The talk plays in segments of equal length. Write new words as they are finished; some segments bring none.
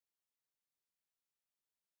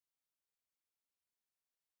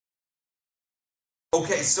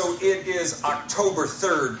Okay, so it is October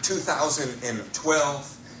 3rd,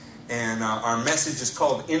 2012, and our message is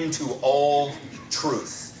called Into All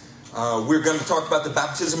Truth. We're going to talk about the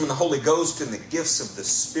baptism in the Holy Ghost and the gifts of the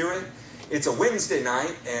Spirit. It's a Wednesday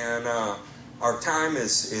night, and our time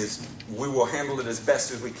is we will handle it as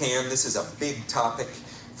best as we can. This is a big topic.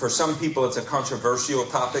 For some people, it's a controversial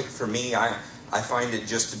topic. For me, I find it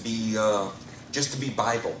just to be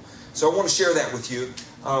Bible. So I want to share that with you.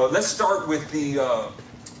 Let's start with the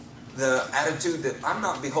attitude that I'm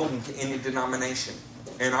not beholden to any denomination.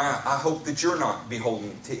 And I hope that you're not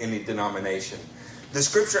beholden to any denomination. The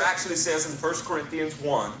scripture actually says in 1 Corinthians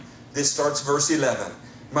 1, this starts verse 11.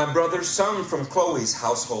 My brothers, some from Chloe's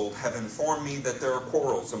household have informed me that there are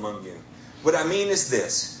quarrels among you. What I mean is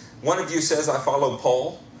this. One of you says, I follow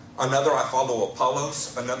Paul. Another, I follow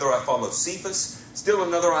Apollos. Another, I follow Cephas. Still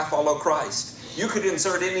another, I follow Christ. You could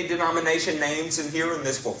insert any denomination names in here, and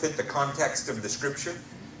this will fit the context of the scripture.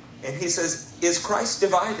 And he says, is Christ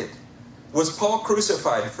divided? Was Paul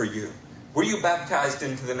crucified for you? Were you baptized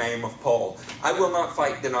into the name of Paul? I will not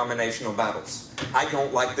fight denominational battles. I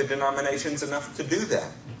don't like the denominations enough to do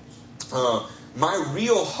that. My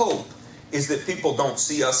real hope is that people don't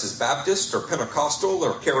see us as Baptist or Pentecostal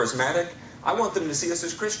or charismatic. I want them to see us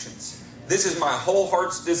as Christians. This is my whole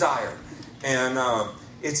heart's desire. And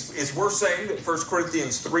it's worth saying that 1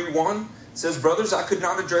 Corinthians 3:1 says, brothers, I could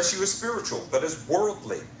not address you as spiritual, but as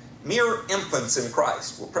worldly, mere infants in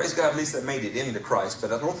Christ. Well, praise God, at least they made it into Christ,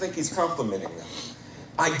 but I don't think he's complimenting them.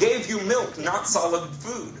 I gave you milk, not solid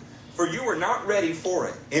food, for you were not ready for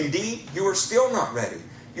it. Indeed, you are still not ready.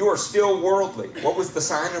 You are still worldly. What was the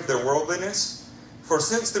sign of their worldliness? For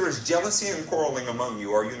since there is jealousy and quarreling among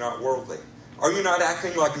you, are you not worldly? Are you not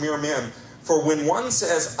acting like mere men? For when one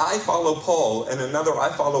says, I follow Paul, and another, I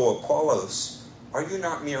follow Apollos, are you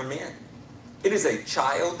not mere men? It is a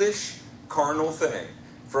childish, carnal thing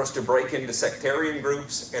for us to break into sectarian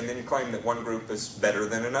groups and then claim that one group is better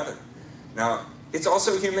than another. Now, it's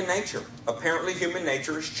also human nature. Apparently, human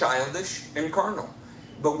nature is childish and carnal.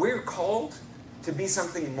 But we're called to be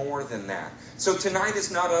something more than that. So tonight is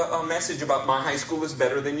not a message about my high school is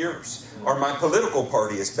better than yours, or my political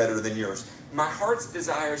party is better than yours. My heart's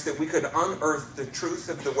desire is that we could unearth the truth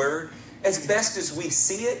of the Word as best as we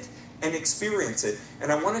see it and experience it.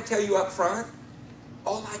 And I want to tell you up front,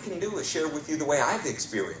 all I can do is share with you the way I've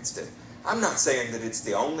experienced it. I'm not saying that it's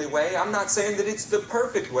the only way. I'm not saying that it's the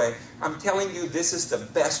perfect way. I'm telling you this is the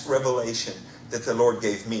best revelation that the Lord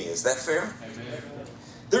gave me. Is that fair? Amen.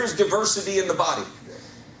 There's diversity in the body.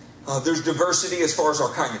 There's diversity as far as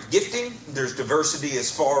our kind of gifting. There's diversity as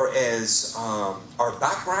far as our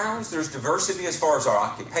backgrounds. There's diversity as far as our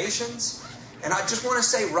occupations. And I just want to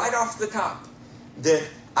say right off the top that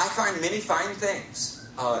I find many fine things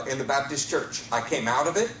in the Baptist church. I came out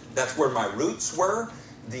of it. That's where my roots were.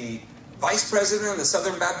 The vice president of the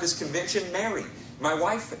Southern Baptist Convention married my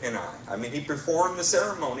wife and I. I mean, he performed the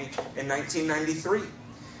ceremony in 1993.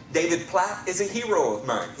 David Platt is a hero of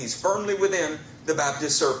mine. He's firmly within the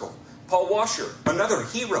Baptist circle. Paul Washer, another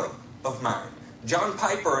hero of mine. John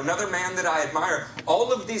Piper, another man that I admire.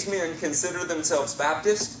 All of these men consider themselves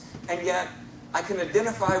Baptist, and yet I can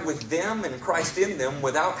identify with them and Christ in them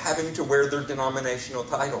without having to wear their denominational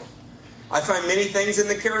title. I find many things in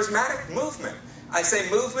the charismatic movement. I say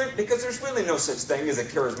movement because there's really no such thing as a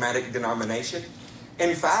charismatic denomination.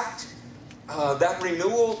 In fact, that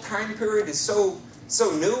renewal time period is so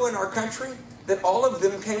new in our country that all of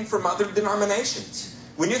them came from other denominations.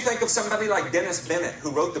 When you think of somebody like Dennis Bennett,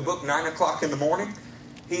 who wrote the book 9 o'clock in the morning,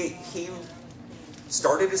 he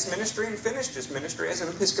started his ministry and finished his ministry as an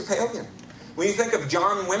Episcopalian. When you think of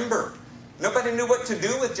John Wimber, nobody knew what to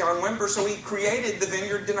do with John Wimber, so he created the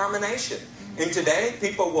Vineyard denomination. And today,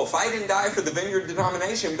 people will fight and die for the Vineyard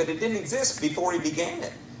denomination, but it didn't exist before he began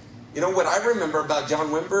it. You know, what I remember about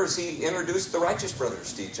John Wimber is he introduced the Righteous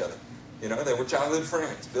Brothers to each other. You know, they were childhood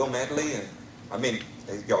friends. Bill Medley and,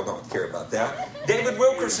 y'all don't care about that. David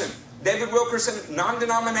Wilkerson,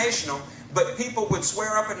 non-denominational, but people would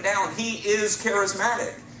swear up and down, he is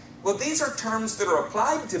charismatic. Well, these are terms that are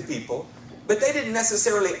applied to people, but they didn't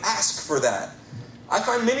necessarily ask for that. I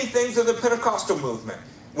find many things of the Pentecostal movement.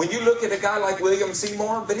 When you look at a guy like William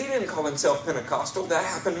Seymour, but he didn't call himself Pentecostal, that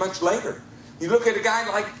happened much later. You look at a guy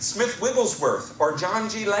like Smith Wigglesworth or John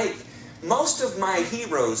G. Lake. Most of my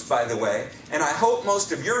heroes, by the way, and I hope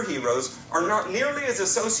most of your heroes, are not nearly as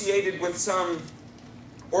associated with some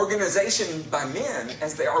organization by men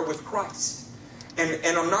as they are with Christ. And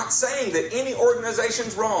I'm not saying that any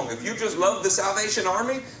organization's wrong. If you just love the Salvation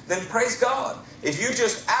Army, then praise God. If you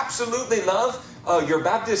just absolutely love your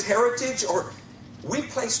Baptist heritage, or We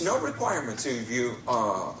place no requirements of you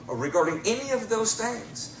regarding any of those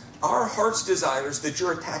things. Our heart's desire is that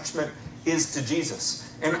your attachment is to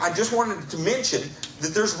Jesus. And I just wanted to mention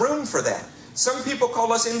that there's room for that. Some people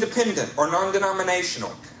call us independent or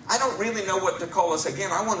non-denominational. I don't really know what to call us.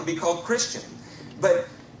 Again, I want to be called Christian. But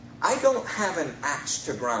I don't have an axe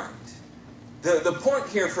to grind. The point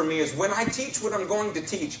here for me is when I teach what I'm going to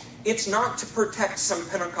teach, it's not to protect some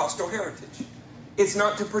Pentecostal heritage. It's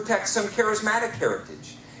not to protect some charismatic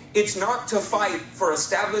heritage. It's not to fight for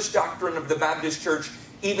established doctrine of the Baptist Church,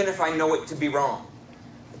 even if I know it to be wrong.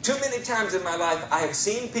 Too many times in my life, I have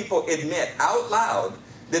seen people admit out loud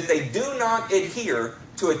that they do not adhere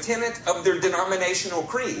to a tenet of their denominational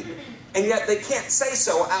creed, and yet they can't say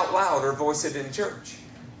so out loud or voice it in church.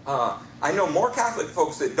 I know more Catholic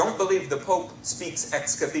folks that don't believe the Pope speaks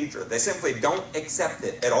ex cathedra. They simply don't accept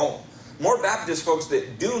it at all. More Baptist folks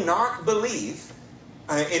that do not believe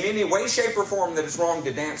in any way, shape, or form that it's wrong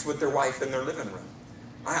to dance with their wife in their living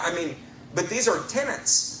room. But these are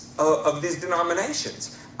tenets of these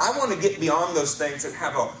denominations. I want to get beyond those things and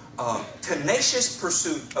have a tenacious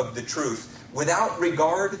pursuit of the truth without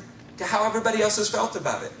regard to how everybody else has felt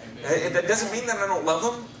about it. That doesn't mean that I don't love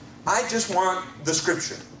them. I just want the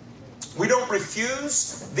Scripture. We don't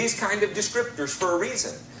refuse these kind of descriptors for a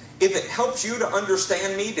reason. If it helps you to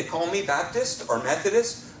understand me, to call me Baptist or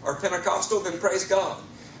Methodist or Pentecostal, then praise God.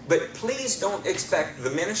 But please don't expect the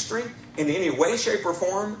ministry in any way, shape, or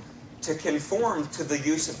form to conform to the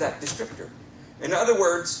use of that descriptor. In other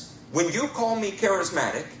words, when you call me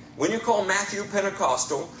charismatic, when you call Matthew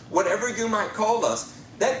Pentecostal, whatever you might call us,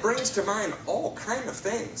 that brings to mind all kind of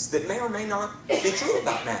things that may or may not be true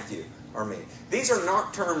about Matthew or me. These are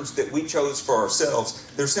not terms that we chose for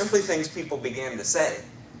ourselves. They're simply things people began to say.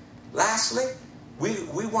 Lastly,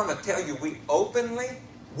 we want to tell you we openly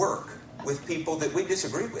work with people that we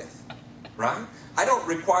disagree with. Right? I don't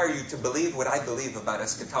require you to believe what I believe about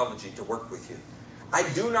eschatology to work with you. I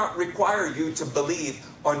do not require you to believe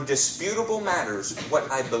on disputable matters what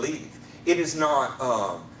I believe. It is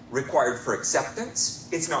not required for acceptance.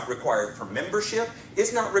 It's not required for membership.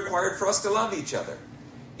 It's not required for us to love each other.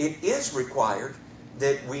 It is required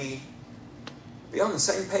that we be on the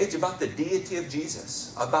same page about the deity of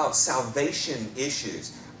Jesus, about salvation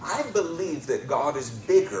issues. I believe that God is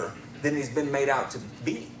bigger than He's been made out to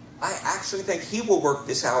be. I actually think He will work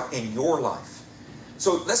this out in your life.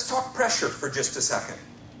 So let's talk pressure for just a second.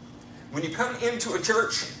 When you come into a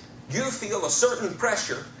church, you feel a certain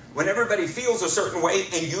pressure when everybody feels a certain way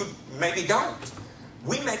and you maybe don't.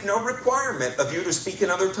 We make no requirement of you to speak in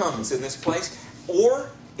other tongues in this place or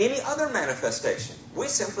any other manifestation. We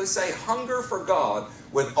simply say, hunger for God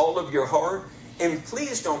with all of your heart, and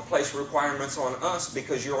please don't place requirements on us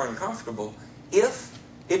because you're uncomfortable if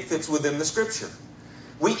it fits within the Scripture.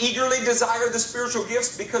 We eagerly desire the spiritual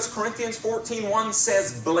gifts because Corinthians 14:1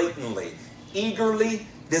 says blatantly, eagerly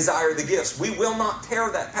desire the gifts. We will not tear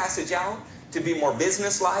that passage out to be more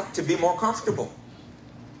businesslike, to be more comfortable.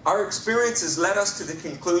 Our experiences led us to the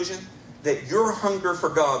conclusion that your hunger for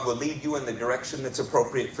God will lead you in the direction that's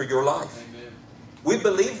appropriate for your life. Amen. We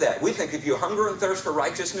believe that. We think if you hunger and thirst for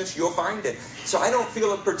righteousness, you'll find it. So I don't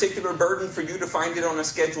feel a particular burden for you to find it on a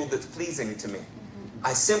schedule that's pleasing to me.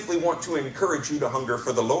 I simply want to encourage you to hunger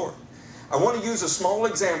for the Lord. I want to use a small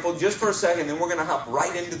example just for a second, then we're going to hop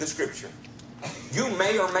right into the Scripture. You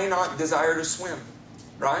may or may not desire to swim,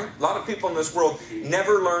 right? A lot of people in this world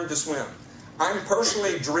never learn to swim. I'm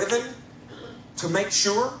personally driven to make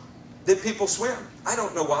sure that people swim. I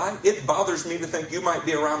don't know why. It bothers me to think you might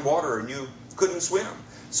be around water and you couldn't swim.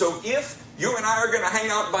 So if you and I are going to hang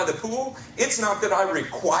out by the pool, it's not that I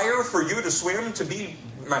require for you to swim to be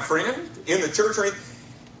my friend in the church or anything.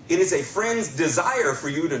 It is a friend's desire for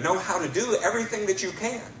you to know how to do everything that you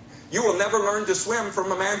can. You will never learn to swim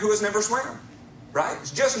from a man who has never swam. Right?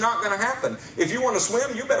 It's just not going to happen. If you want to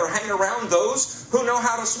swim, you better hang around those who know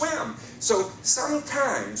how to swim. So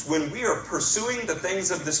sometimes when we are pursuing the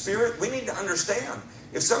things of the Spirit, we need to understand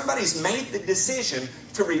if somebody's made the decision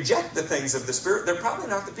to reject the things of the Spirit, they're probably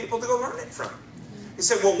not the people to go learn it from. You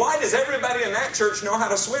say, well, why does everybody in that church know how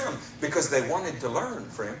to swim? Because they wanted to learn,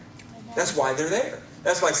 friend. That's why they're there.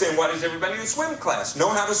 That's like saying, why does everybody in swim class know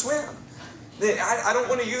how to swim? I don't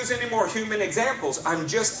want to use any more human examples. I'm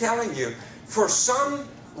just telling you, for some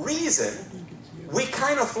reason, we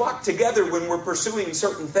kind of flock together when we're pursuing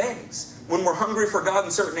certain things, when we're hungry for God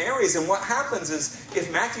in certain areas. And what happens is,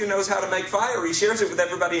 if Matthew knows how to make fire, he shares it with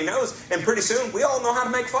everybody he knows, and pretty soon we all know how to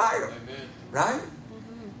make fire. Amen. Right?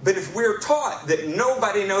 But if we're taught that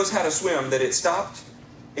nobody knows how to swim, that it stopped,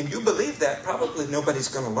 and you believe that, probably nobody's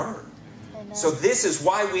going to learn. Amen. So this is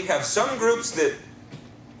why we have some groups that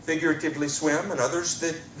figuratively swim and others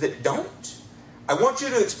that don't. I want you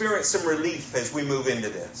to experience some relief as we move into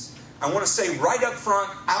this. I want to say right up front,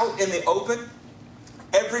 out in the open,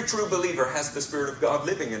 every true believer has the Spirit of God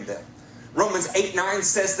living in them. Romans 8:9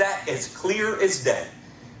 says that as clear as day.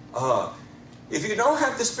 If you don't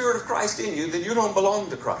have the Spirit of Christ in you, then you don't belong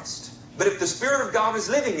to Christ. But if the Spirit of God is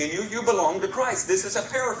living in you, you belong to Christ. This is a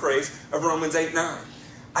paraphrase of Romans 8:9.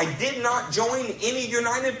 I did not join any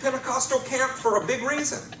United Pentecostal camp for a big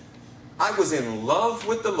reason. I was in love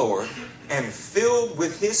with the Lord and filled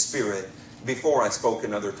with His Spirit before I spoke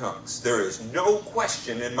in other tongues. There is no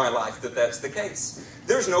question in my life that that's the case.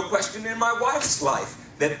 There's no question in my wife's life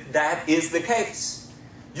that that is the case.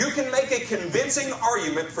 You can make a convincing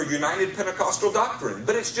argument for United Pentecostal doctrine,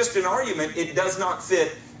 but it's just an argument. It does not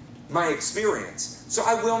fit my experience. So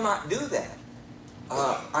I will not do that.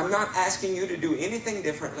 I'm not asking you to do anything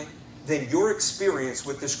differently than your experience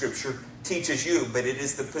with the Scripture teaches you, but it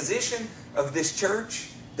is the position of this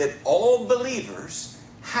church that all believers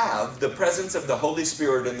have the presence of the Holy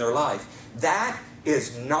Spirit in their life. That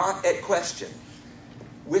is not at question.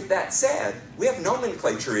 With that said, we have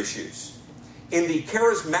nomenclature issues. In the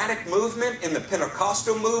charismatic movement, in the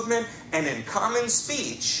Pentecostal movement, and in common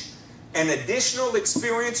speech, an additional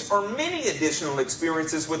experience or many additional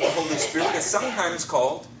experiences with the Holy Spirit is sometimes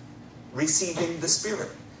called receiving the Spirit.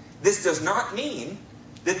 This does not mean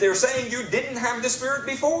that they're saying you didn't have the Spirit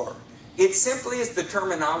before. It simply is the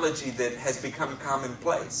terminology that has become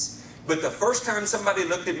commonplace. But the first time somebody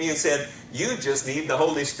looked at me and said, you just need the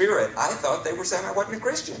Holy Spirit, I thought they were saying I wasn't a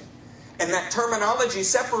Christian. And that terminology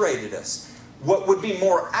separated us. What would be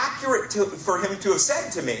more accurate for him to have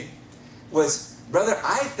said to me was, brother,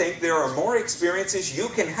 I think there are more experiences you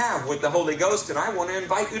can have with the Holy Ghost, and I want to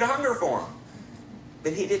invite you to hunger for them.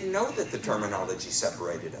 But he didn't know that the terminology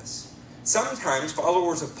separated us. Sometimes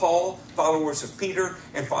followers of Paul, followers of Peter,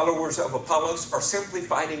 and followers of Apollos are simply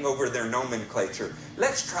fighting over their nomenclature.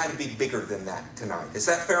 Let's try to be bigger than that tonight. Is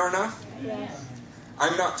that fair enough? Yes.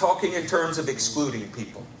 I'm not talking in terms of excluding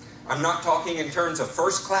people. I'm not talking in terms of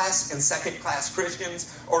first-class and second-class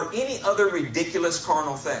Christians or any other ridiculous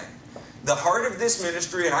carnal thing. The heart of this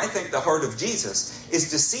ministry, and I think the heart of Jesus,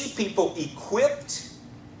 is to see people equipped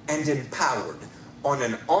and empowered on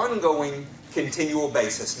an ongoing, continual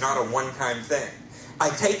basis, not a one-time thing. I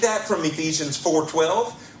take that from Ephesians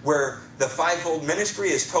 4:12, where the fivefold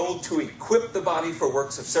ministry is told to equip the body for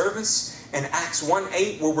works of service, and Acts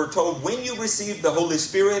 1:8, where we're told when you receive the Holy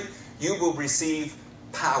Spirit, you will receive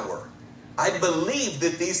power. I believe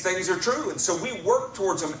that these things are true, and so we work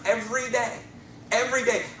towards them every day. Every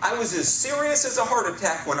day. I was as serious as a heart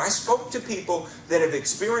attack when I spoke to people that have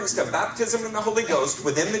experienced a baptism in the Holy Ghost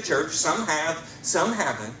within the church. Some have, some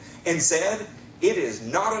haven't. And said, it is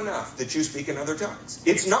not enough that you speak in other tongues.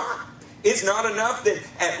 It's not. It's not enough that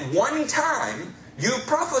at one time you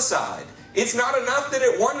prophesied. It's not enough that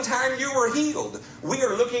at one time you were healed. We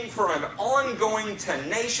are looking for an ongoing,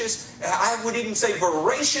 tenacious, I would even say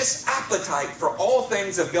voracious appetite for all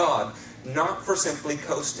things of God, not for simply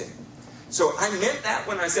coasting. So I meant that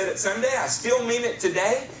when I said it Sunday. I still mean it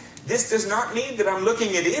today. This does not mean that I'm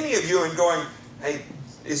looking at any of you and going, hey,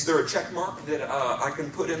 is there a check mark that I can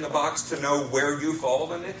put in the box to know where you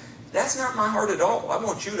fall in it? That's not my heart at all. I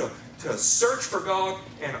want you to search for God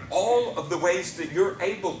in all of the ways that you're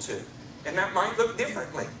able to. And that might look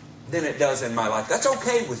differently than it does in my life. That's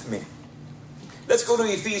okay with me. Let's go to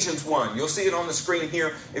Ephesians 1. You'll see it on the screen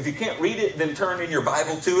here. If you can't read it, then turn in your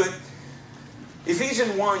Bible to it.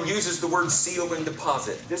 Ephesians 1 uses the word seal and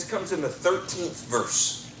deposit. This comes in the 13th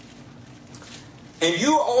verse. And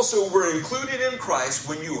you also were included in Christ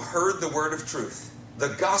when you heard the word of truth, the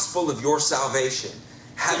gospel of your salvation.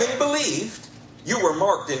 Having believed, you were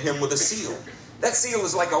marked in Him with a seal. That seal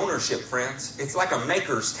is like ownership, friends. It's like a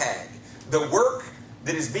maker's tag. The work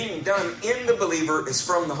that is being done in the believer is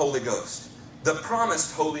from the Holy Ghost, the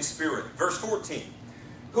promised Holy Spirit. Verse 14,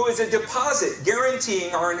 who is a deposit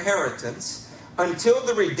guaranteeing our inheritance until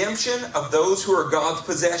the redemption of those who are God's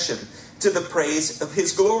possession, to the praise of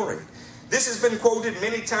His glory. This has been quoted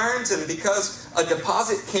many times, and because a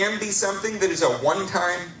deposit can be something that is a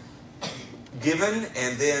one-time given,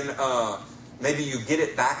 and then maybe you get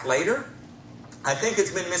it back later, I think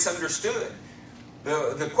it's been misunderstood.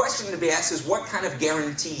 The question to be asked is, what kind of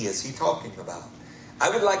guarantee is he talking about? I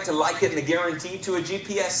would like to liken the guarantee to a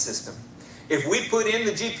GPS system. If we put in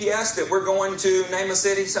the GPS that we're going to name a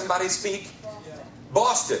city, somebody speak?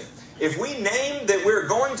 Boston. If we name that we're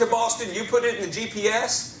going to Boston, you put it in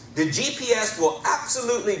the GPS will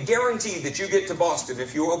absolutely guarantee that you get to Boston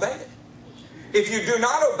if you obey it. If you do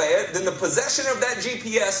not obey it, then the possession of that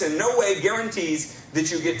GPS in no way guarantees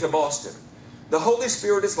that you get to Boston. The Holy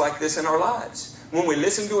Spirit is like this in our lives. When we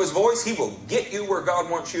listen to His voice, He will get you where God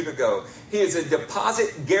wants you to go. He is a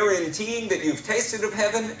deposit guaranteeing that you've tasted of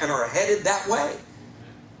heaven and are headed that way.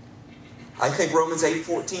 I think Romans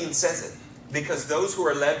 8:14 says it. Because those who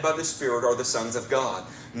are led by the Spirit are the sons of God.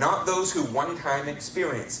 Not those who one time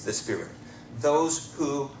experienced the Spirit. Those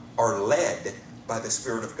who are led by the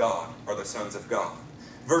Spirit of God are the sons of God.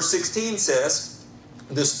 Verse 16 says,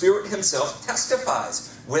 the Spirit Himself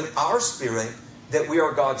testifies with our spirit that we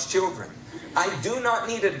are God's children. I do not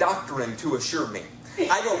need a doctrine to assure me.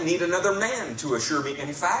 I don't need another man to assure me.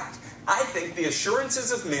 In fact, I think the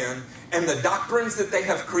assurances of men and the doctrines that they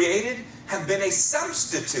have created have been a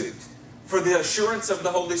substitute for the assurance of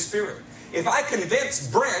the Holy Spirit. If I convince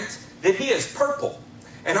Brent that he is purple,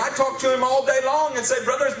 and I talk to him all day long and say,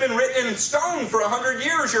 brother, it's been written in stone for 100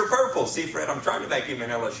 years, you're purple. See, Fred, I'm trying to make him an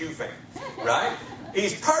LSU fan, right?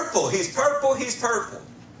 He's purple, he's purple, he's purple.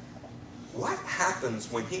 What happens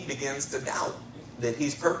when he begins to doubt that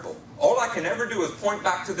he's purple? All I can ever do is point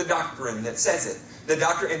back to the doctrine that says it. The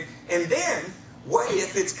doctrine, and then, what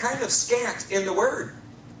if it's kind of scant in the Word?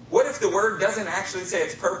 What if the Word doesn't actually say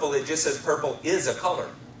it's purple, it just says purple is a color,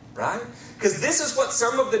 right? Because this is what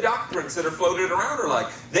some of the doctrines that are floated around are like.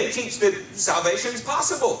 They teach that salvation is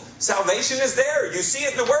possible. Salvation is there. You see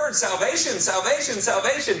it in the Word, salvation, salvation,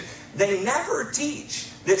 salvation. They never teach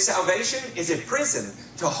that salvation is a prison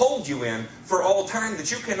to hold you in for all time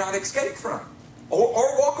that you cannot escape from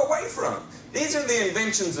or walk away from. These are the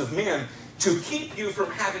inventions of men to keep you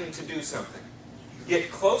from having to do something.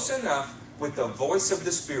 Get close enough with the voice of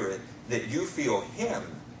the Spirit that you feel Him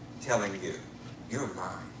telling you, you're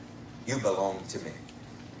mine. You belong to me.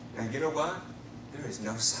 And you know what? There is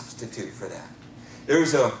no substitute for that.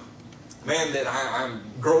 There's a man that I'm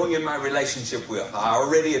growing in my relationship with. I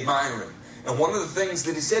already admire him. And one of the things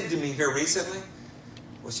that he said to me here recently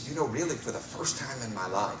was, you know, really for the first time in my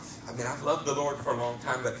life, I mean, I've loved the Lord for a long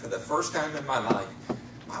time, but for the first time in my life,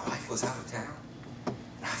 my wife was out of town.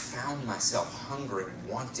 And I found myself hungering,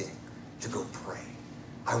 wanting to go pray.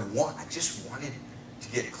 I just wanted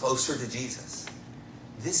to get closer to Jesus.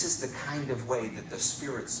 This is the kind of way that the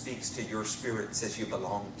Spirit speaks to your spirit and says, you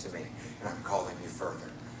belong to me, and I'm calling you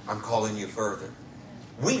further. I'm calling you further.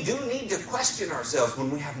 We do need to question ourselves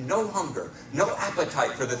when we have no hunger, no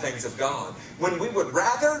appetite for the things of God, when we would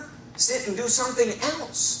rather sit and do something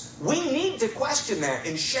else. We need to question that,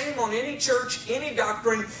 and shame on any church, any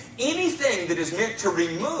doctrine, anything that is meant to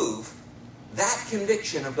remove that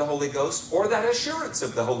conviction of the Holy Ghost or that assurance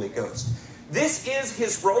of the Holy Ghost. This is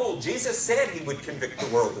His role. Jesus said He would convict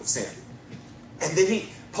the world of sin. And then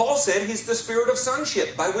Paul said He's the Spirit of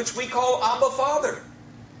sonship, by which we call Abba Father.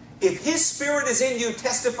 If His Spirit is in you,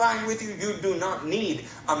 testifying with you, you do not need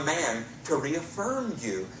a man to reaffirm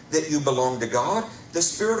you that you belong to God. The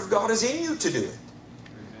Spirit of God is in you to do it.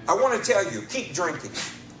 I want to tell you, keep drinking.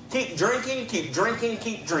 Keep drinking, keep drinking,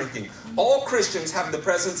 keep drinking. All Christians have the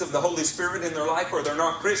presence of the Holy Spirit in their life, or they're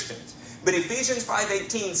not Christians. But Ephesians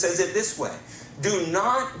 5:18 says it this way. Do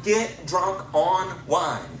not get drunk on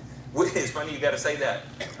wine. It's funny you got to say that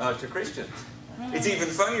to Christians. It's even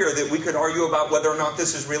funnier that we could argue about whether or not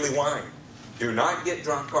this is really wine. Do not get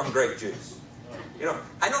drunk on grape juice. You know,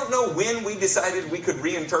 I don't know when we decided we could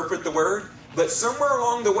reinterpret the word, but somewhere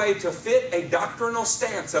along the way, to fit a doctrinal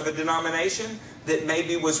stance of a denomination that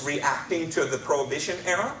maybe was reacting to the Prohibition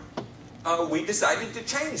era, we decided to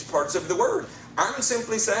change parts of the word. I'm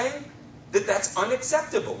simply saying that that's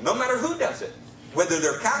unacceptable, no matter who does it. Whether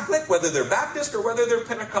they're Catholic, whether they're Baptist, or whether they're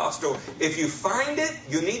Pentecostal. If you find it,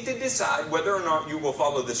 you need to decide whether or not you will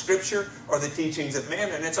follow the Scripture or the teachings of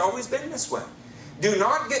men, and it's always been this way. Do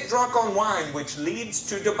not get drunk on wine, which leads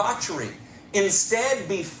to debauchery. Instead,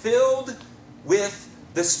 be filled with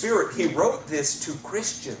the Spirit. He wrote this to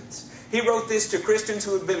Christians. He wrote this to Christians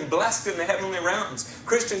who have been blessed in the heavenly realms.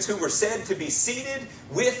 Christians who were said to be seated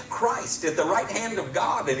with Christ at the right hand of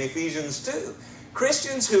God in Ephesians 2.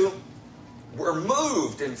 Christians who were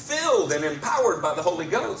moved and filled and empowered by the Holy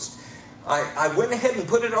Ghost. I went ahead and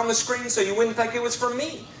put it on the screen so you wouldn't think it was from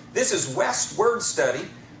me. This is West Word Study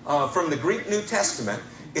from the Greek New Testament.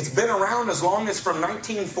 It's been around as long as from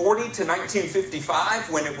 1940 to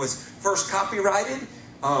 1955 when it was first copyrighted.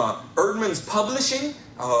 Erdman's Publishing,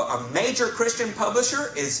 a major Christian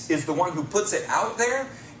publisher, is the one who puts it out there.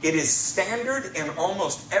 It is standard in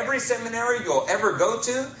almost every seminary you'll ever go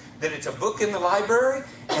to, that it's a book in the library.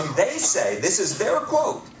 And they say, this is their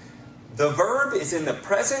quote, the verb is in the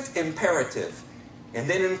present imperative. And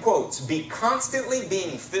then in quotes, be constantly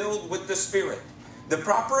being filled with the Spirit. The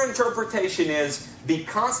proper interpretation is, be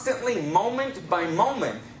constantly, moment by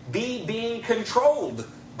moment, be being controlled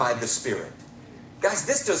by the Spirit. Guys,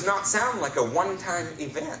 this does not sound like a one-time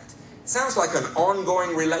event. It sounds like an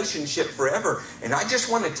ongoing relationship forever. And I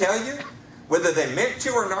just want to tell you, whether they meant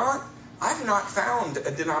to or not, I've not found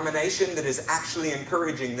a denomination that is actually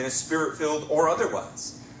encouraging this, Spirit-filled or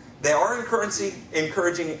otherwise. They are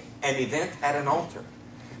encouraging an event at an altar.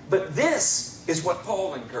 But this is what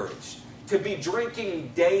Paul encouraged. To be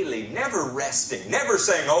drinking daily, never resting, never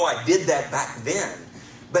saying, oh, I did that back then.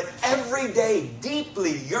 But every day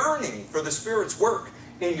deeply yearning for the Spirit's work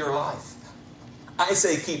in your life. I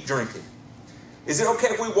say keep drinking. Is it okay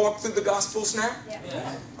if we walk through the Gospels now?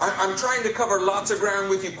 Yeah. I'm trying to cover lots of ground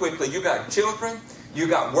with you quickly. You got children, you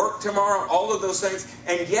got work tomorrow, all of those things.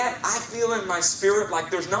 And yet I feel in my spirit like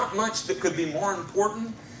there's not much that could be more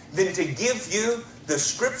important than to give you the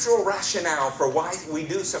scriptural rationale for why we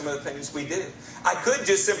do some of the things we do. I could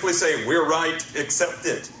just simply say, we're right, accept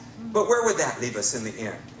it. But where would that leave us in the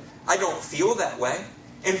end? I don't feel that way.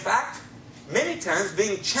 In fact, many times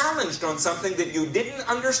being challenged on something that you didn't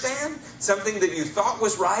understand, something that you thought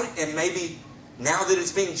was right, and maybe now that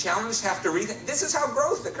it's being challenged, have to rethink. This is how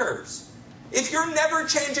growth occurs. If you're never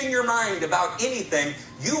changing your mind about anything,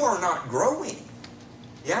 you are not growing.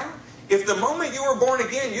 Yeah? If the moment you were born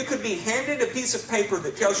again, you could be handed a piece of paper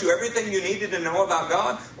that tells you everything you needed to know about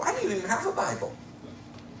God, why do you even have a Bible?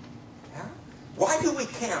 Yeah? Why do we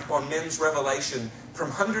camp on men's revelation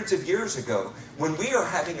from hundreds of years ago when we are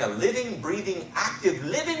having a living, breathing, active,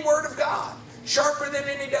 living Word of God, sharper than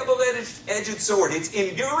any double-edged sword? It's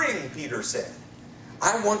enduring, Peter said.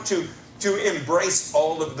 I want to embrace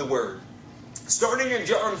all of the Word. Starting in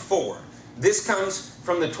John 4, this comes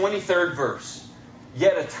from the 23rd verse.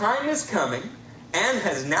 Yet a time is coming, and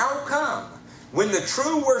has now come, when the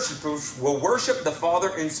true worshipers will worship the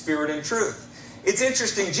Father in spirit and truth. It's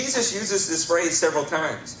interesting, Jesus uses this phrase several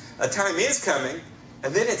times. A time is coming,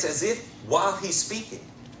 and then it's as if while he's speaking,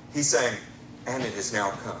 he's saying, and it has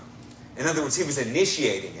now come. In other words, he was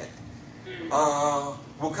initiating it.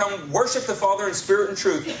 Will come worship the Father in spirit and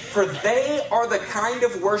truth, for they are the kind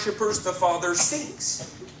of worshipers the Father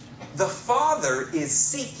seeks. The Father is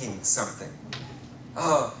seeking something.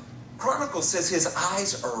 Chronicles says his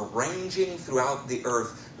eyes are ranging throughout the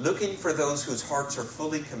earth, looking for those whose hearts are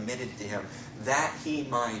fully committed to him, that he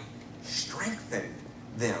might strengthen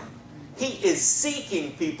them. He is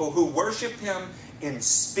seeking people who worship him in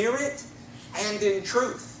spirit and in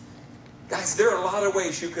truth. Guys, there are a lot of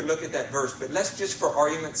ways you could look at that verse, but let's just for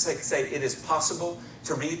argument's sake say it is possible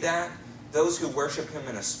to read that. Those who worship him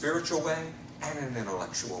in a spiritual way and an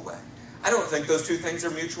intellectual way. I don't think those two things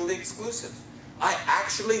are mutually exclusive. I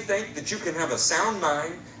actually think that you can have a sound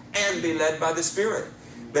mind and be led by the Spirit.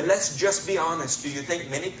 But let's just be honest. Do you think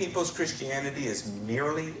many people's Christianity is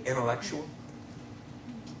merely intellectual?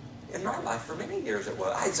 In my life, for many years it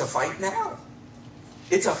was. It's a fight now.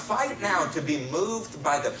 It's a fight now to be moved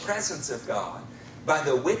by the presence of God, by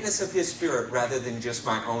the witness of His Spirit, rather than just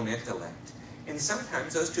my own intellect. And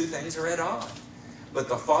sometimes those two things are at odds. But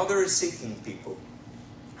the Father is seeking people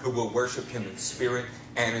who will worship Him in spirit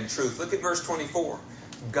and in truth. Look at verse 24.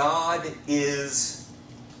 God is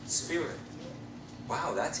Spirit.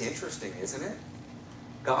 Wow, that's interesting, isn't it?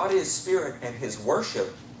 God is Spirit, and His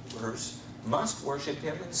worshipers must worship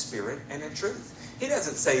Him in spirit and in truth. He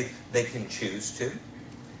doesn't say they can choose to.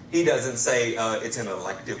 He doesn't say it's an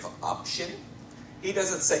elective option. He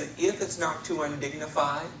doesn't say if it's not too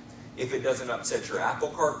undignified, if it doesn't upset your apple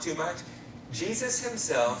cart too much. Jesus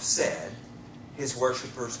Himself said His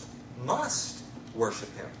worshipers must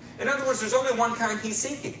worship Him. In other words, there's only one kind He's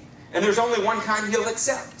seeking. And there's only one kind He'll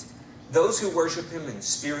accept. Those who worship Him in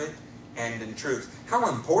spirit and in truth. How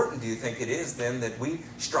important do you think it is then that we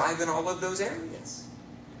strive in all of those areas?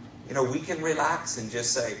 You know, we can relax and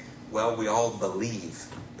just say, well, we all believe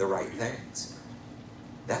the right things.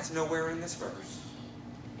 That's nowhere in this verse.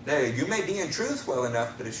 Now, you may be in truth well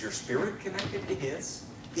enough, but is your spirit connected to His?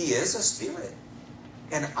 He is a spirit.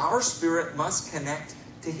 And our spirit must connect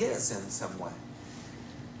to His in some way.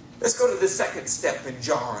 Let's go to the second step in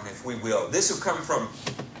John, if we will. This will come from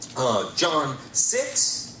John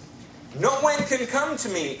 6. No one can come to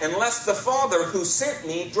me unless the Father who sent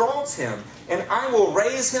me draws him, and I will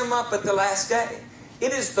raise him up at the last day.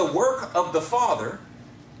 It is the work of the Father,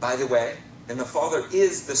 by the way, and the Father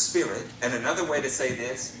is the Spirit. And another way to say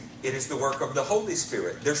this, it is the work of the Holy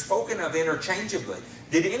Spirit. They're spoken of interchangeably.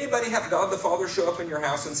 Did anybody have God the Father show up in your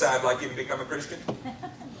house and say, I'd like you to become a Christian?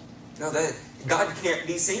 No, God can't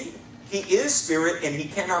be seen. He is Spirit and He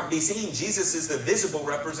cannot be seen. Jesus is the visible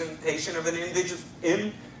representation of an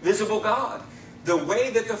invisible God. The way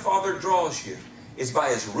that the Father draws you is by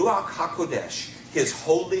His Ruach HaKodesh, His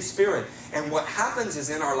Holy Spirit. And what happens is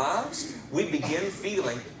in our lives, we begin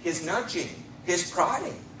feeling His nudging, his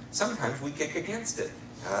prodding. Sometimes we kick against it.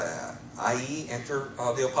 I.e., enter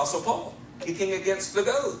the Apostle Paul, kicking against the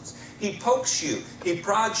goads. He pokes you. He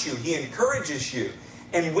prods you. He encourages you.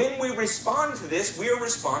 And when we respond to this, we are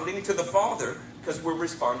responding to the Father because we're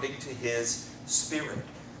responding to His Spirit.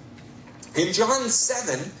 In John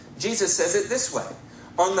 7, Jesus says it this way.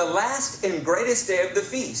 On the last and greatest day of the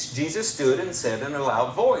feast, Jesus stood and said in a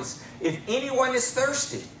loud voice, "If anyone is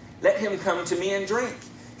thirsty, let him come to me and drink."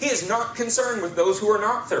 He is not concerned with those who are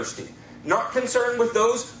not thirsty. Not concerned with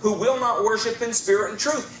those who will not worship in spirit and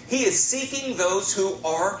truth. He is seeking those who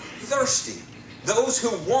are thirsty. Those who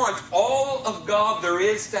want all of God there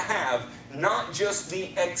is to have, not just the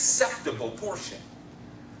acceptable portion.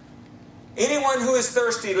 Anyone who is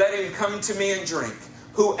thirsty, let him come to me and drink.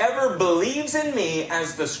 Whoever believes in me,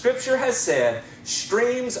 as the Scripture has said,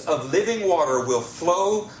 streams of living water will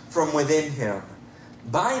flow from within him.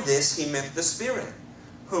 By this he meant the Spirit,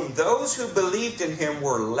 whom those who believed in him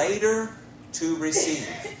were later to receive.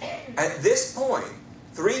 At this point,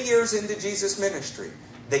 3 years into Jesus' ministry,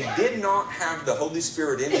 they did not have the Holy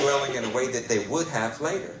Spirit indwelling in a way that they would have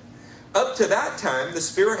later. Up to that time, the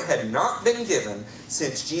Spirit had not been given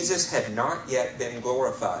since Jesus had not yet been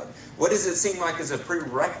glorified. What does it seem like is a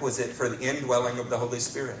prerequisite for the indwelling of the Holy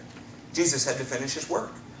Spirit? Jesus had to finish His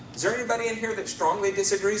work. Is there anybody in here that strongly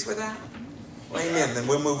disagrees with that? Well, amen. Then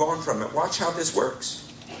we'll move on from it. Watch how this works.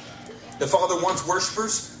 The Father wants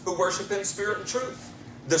worshipers who worship in spirit and truth.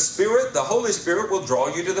 The Spirit, the Holy Spirit, will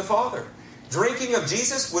draw you to the Father. Drinking of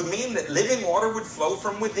Jesus would mean that living water would flow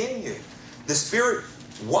from within you. The Spirit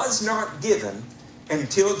was not given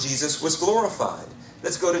until Jesus was glorified.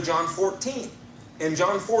 Let's go to John 14. In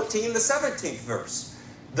John 14, the 17th verse.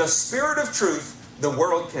 The Spirit of truth, the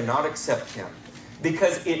world cannot accept Him,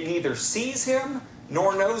 because it neither sees Him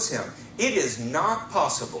nor knows Him. It is not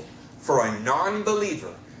possible for a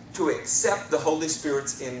non-believer to accept the Holy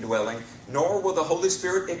Spirit's indwelling, nor will the Holy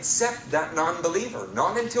Spirit accept that non-believer,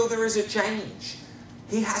 not until there is a change.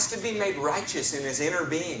 He has to be made righteous in his inner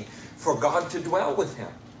being for God to dwell with him.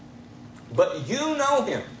 But you know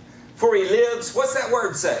Him, for He lives, what's that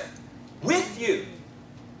word say? With you.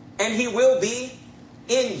 And He will be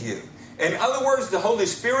in you. In other words, the Holy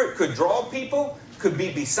Spirit could draw people, could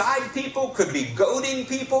be beside people, could be goading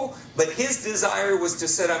people, but His desire was to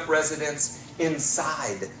set up residence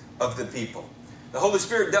inside of the people. The Holy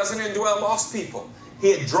Spirit doesn't indwell lost people.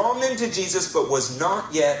 He had drawn them to Jesus, but was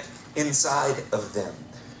not yet inside of them.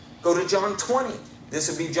 Go to John 20. This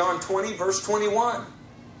would be John 20, verse 21.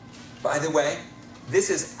 By the way, this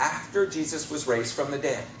is after Jesus was raised from the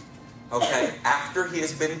dead. Okay? After He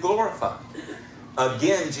has been glorified.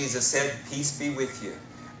 Again, Jesus said, "Peace be with you.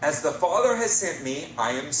 As the Father has sent me,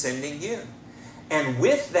 I am sending you." And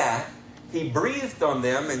with that, He breathed on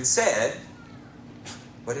them and said,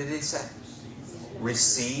 what did He say?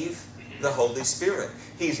 Receive the Holy Spirit.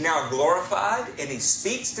 He's now glorified and He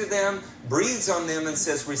speaks to them, breathes on them and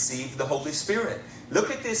says, receive the Holy Spirit. Look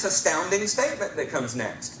at this astounding statement that comes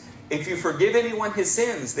next. If you forgive anyone his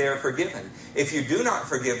sins, they are forgiven. If you do not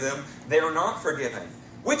forgive them, they are not forgiven.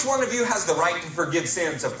 Which one of you has the right to forgive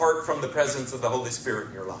sins apart from the presence of the Holy Spirit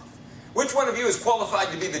in your life? Which one of you is qualified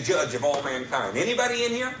to be the judge of all mankind? Anybody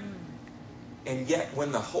in here? And yet,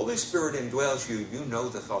 when the Holy Spirit indwells you, you know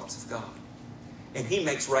the thoughts of God. And He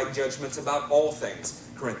makes right judgments about all things,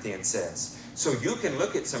 Corinthians says. So you can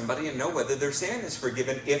look at somebody and know whether their sin is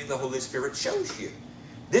forgiven if the Holy Spirit shows you.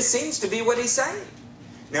 This seems to be what He's saying.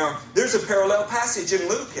 Now, there's a parallel passage in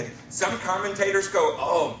Luke, and some commentators go,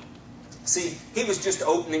 oh, see, He was just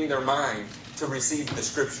opening their mind to receive the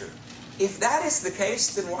Scripture. If that is the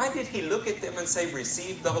case, then why did He look at them and say,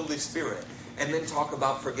 receive the Holy Spirit, and then talk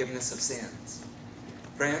about forgiveness of sins?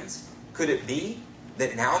 Friends, could it be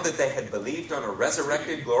that now that they had believed on a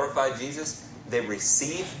resurrected, glorified Jesus, they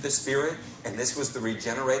received the Spirit, and this was the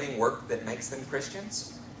regenerating work that makes them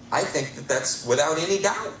Christians? I think that that's without any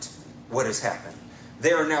doubt what has happened.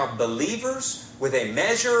 They are now believers with a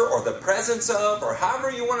measure or the presence of, or however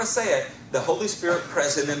you want to say it, the Holy Spirit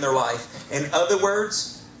present in their life. In other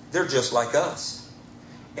words, they're just like us.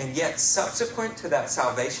 And yet, subsequent to that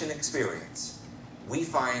salvation experience, we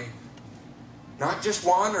find not just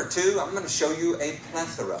one or two. I'm going to show you a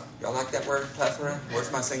plethora. Y'all like that word, plethora?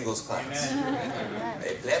 Where's my singles class?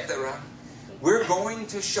 A plethora. We're going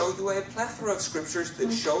to show you a plethora of scriptures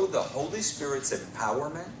that show the Holy Spirit's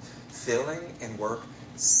empowerment, filling, and work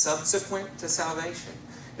subsequent to salvation.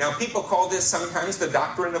 Now, people call this sometimes the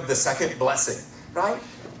doctrine of the second blessing, right?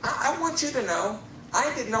 I want you to know,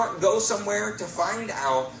 I did not go somewhere to find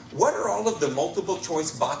out what are all of the multiple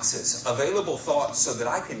choice boxes, available thoughts, so that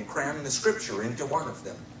I can cram the Scripture into one of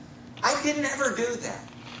them. I didn't ever do that.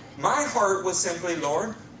 My heart was simply,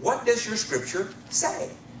 Lord, what does your Scripture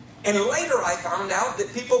say? And later I found out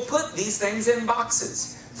that people put these things in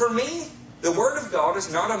boxes. For me, the Word of God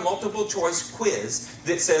is not a multiple choice quiz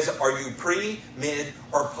that says, are you pre, mid,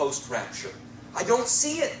 or post-rapture? I don't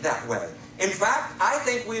see it that way. In fact, I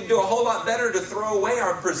think we'd do a whole lot better to throw away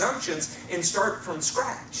our presumptions and start from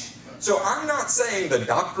scratch. So I'm not saying the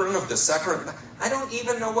doctrine of the second. I don't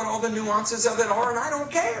even know what all the nuances of it are, and I don't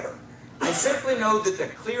care. I simply know that the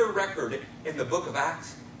clear record in the book of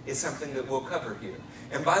Acts is something that we'll cover here.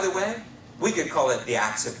 And by the way, we could call it the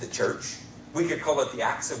Acts of the Church. We could call it the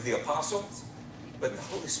Acts of the Apostles. But the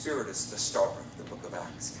Holy Spirit is the star of the book of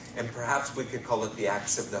Acts. And perhaps we could call it the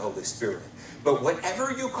Acts of the Holy Spirit. But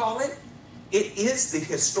whatever you call it, it is the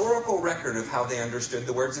historical record of how they understood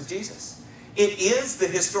the words of Jesus. It is the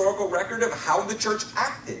historical record of how the church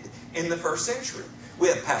acted in the first century. We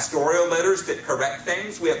have pastoral letters that correct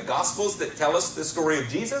things. We have gospels that tell us the story of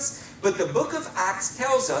Jesus. But the book of Acts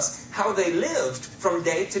tells us how they lived from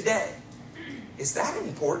day to day. Is that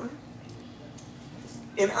important?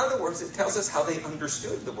 In other words, it tells us how they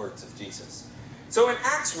understood the words of Jesus. So in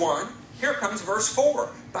Acts 1, here comes verse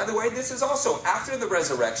 4. By the way, this is also after the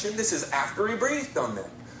resurrection. This is after he breathed on them.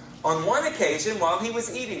 On one occasion, while he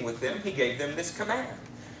was eating with them, he gave them this command.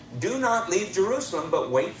 Do not leave Jerusalem,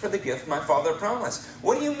 but wait for the gift my Father promised.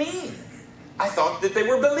 What do you mean? I thought that they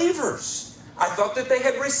were believers. I thought that they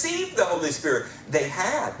had received the Holy Spirit. They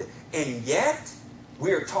had. And yet,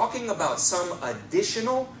 we are talking about some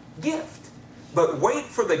additional gift. But wait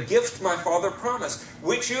for the gift my Father promised,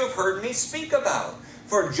 which you have heard me speak about.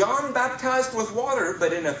 For John baptized with water,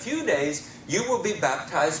 but in a few days you will be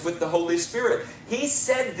baptized with the Holy Spirit. He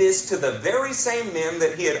said this to the very same men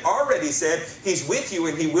that he had already said, he's with you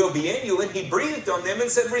and he will be in you. And he breathed on them and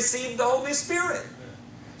said, receive the Holy Spirit.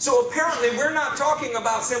 So apparently we're not talking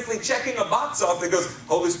about simply checking a box off that goes,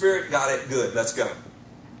 Holy Spirit, got it, good, let's go.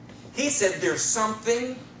 He said there's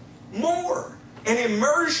something more. An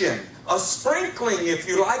immersion, a sprinkling, if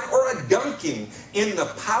you like, or a dunking in the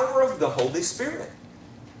power of the Holy Spirit.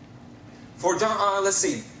 For John, let's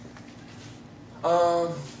see.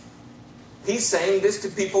 He's saying this to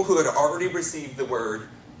people who had already received the word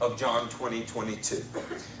of John 20:22.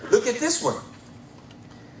 Look at this one.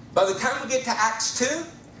 By the time we get to Acts 2,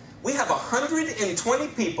 we have 120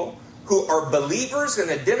 people who are believers and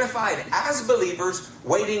identified as believers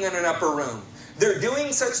waiting in an upper room. They're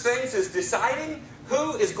doing such things as deciding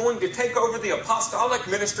who is going to take over the apostolic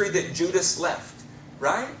ministry that Judas left.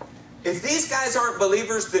 Right? If these guys aren't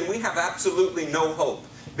believers, then we have absolutely no hope.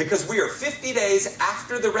 Because we are 50 days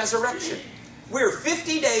after the resurrection. We are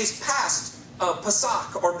 50 days past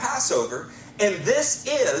Pesach or Passover. And this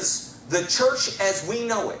is the church as we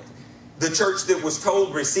know it. The church that was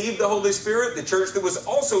told, receive the Holy Spirit. The church that was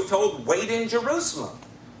also told, wait in Jerusalem.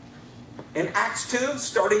 In Acts 2,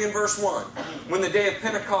 starting in verse 1. When the day of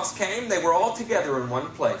Pentecost came, they were all together in one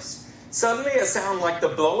place. Suddenly a sound like the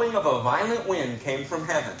blowing of a violent wind came from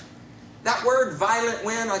heaven. That word violent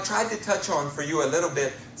wind, I tried to touch on for you a little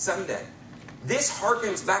bit Sunday. This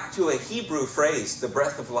harkens back to a Hebrew phrase, the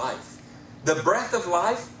breath of life. The breath of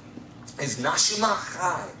life is nashima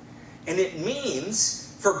chai. And it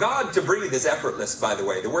means, for God to breathe is effortless, by the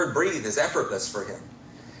way. The word breathe is effortless for Him.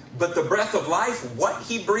 But the breath of life, what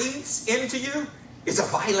He breathes into you, is a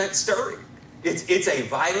violent stirring. It's a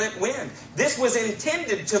violent wind. This was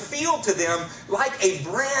intended to feel to them like a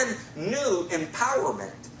brand new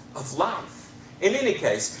empowerment of life. In any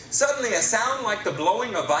case, suddenly a sound like the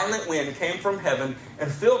blowing of violent wind came from heaven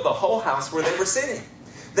and filled the whole house where they were sitting.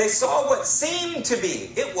 They saw what seemed to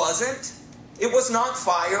be. It wasn't. It was not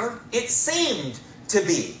fire. It seemed to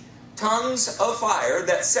be tongues of fire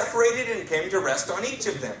that separated and came to rest on each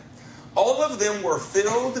of them. All of them were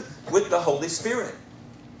filled with the Holy Spirit.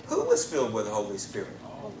 Who was filled with the Holy Spirit?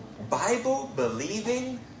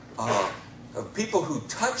 Bible-believing people who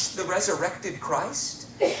touched the resurrected Christ,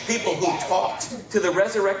 people who talked to the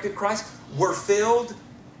resurrected Christ, were filled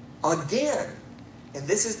again. And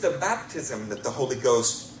this is the baptism that the Holy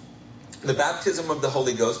Ghost, the baptism of the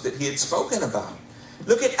Holy Ghost that He had spoken about.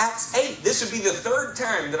 Look at Acts 8. This would be the third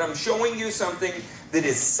time that I'm showing you something that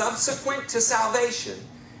is subsequent to salvation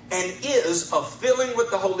and is a filling with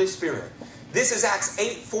the Holy Spirit. This is Acts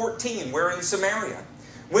 8:14. We're in Samaria.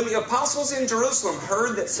 When the apostles in Jerusalem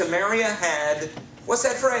heard that Samaria had, what's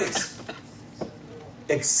that phrase?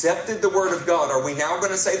 Accepted the word of God. Are we now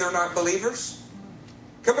going to say they're not believers?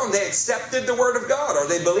 Come on, they accepted the word of God. Are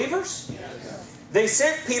they believers? Yes. They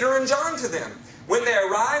sent Peter and John to them. When they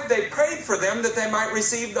arrived, they prayed for them that they might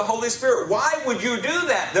receive the Holy Spirit. Why would you do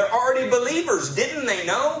that? They're already believers. Didn't they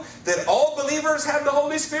know that all believers have the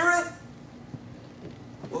Holy Spirit?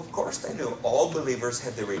 Well, of Of course they knew all believers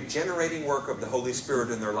had the regenerating work of the Holy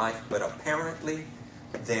Spirit in their life, but apparently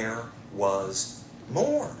there was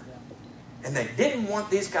more. And they didn't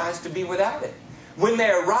want these guys to be without it. When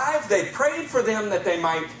they arrived, they prayed for them that they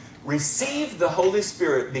might receive the Holy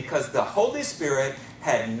Spirit, because the Holy Spirit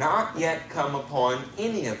had not yet come upon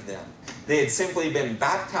any of them. They had simply been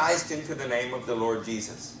baptized into the name of the Lord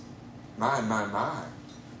Jesus. My.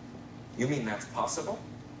 You mean that's possible?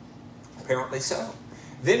 Apparently so.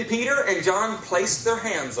 Then Peter and John placed their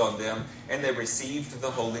hands on them, and they received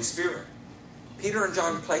the Holy Spirit. Peter and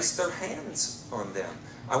John placed their hands on them.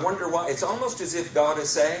 I wonder why. It's almost as if God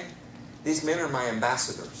is saying, these men are my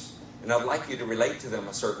ambassadors, and I'd like you to relate to them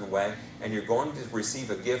a certain way, and you're going to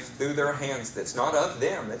receive a gift through their hands that's not of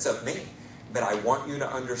them, it's of me. But I want you to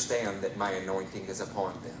understand that my anointing is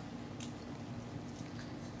upon them.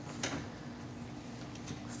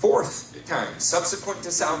 Fourth time, subsequent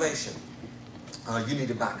to salvation. You need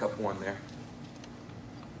to back up one there.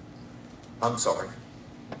 I'm sorry.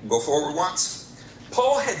 Go forward once.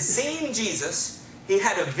 Paul had seen Jesus. He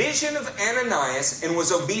had a vision of Ananias and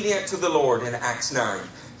was obedient to the Lord in Acts 9.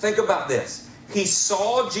 Think about this. He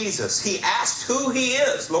saw Jesus. He asked who he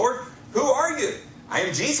is. Lord, who are you? I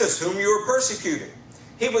am Jesus whom you are persecuting.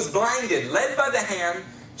 He was blinded, led by the hand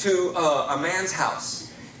to a man's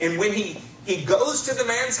house. And when he goes to the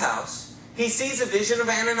man's house, he sees a vision of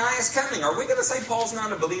Ananias coming. Are we going to say Paul's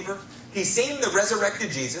not a believer? He's seen the resurrected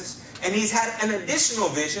Jesus, and he's had an additional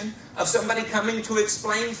vision of somebody coming to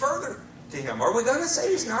explain further to him. Are we going to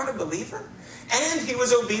say he's not a believer? And he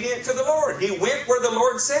was obedient to the Lord. He went where the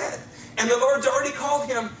Lord said. And the Lord's already called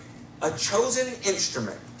him a chosen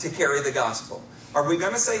instrument to carry the gospel. Are we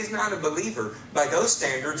going to say he's not a believer? By those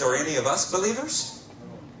standards, are any of us believers?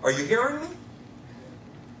 Are you hearing me?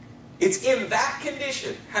 It's in that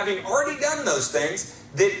condition, having already done those things,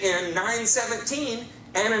 that in 9:17,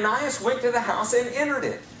 Ananias went to the house and entered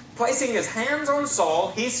it. Placing his hands on Saul,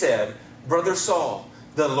 he said, Brother Saul,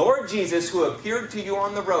 the Lord Jesus, who appeared to you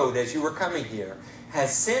on the road as you were coming here,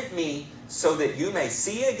 has sent me so that you may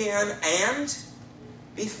see again and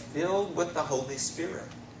be filled with the Holy Spirit.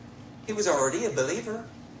 He was already a believer.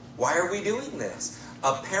 Why are we doing this?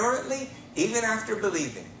 Apparently, even after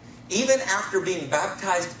believing, even after being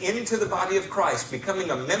baptized into the body of Christ, becoming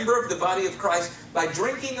a member of the body of Christ by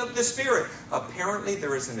drinking of the Spirit, apparently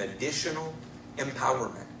there is an additional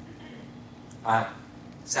empowerment. I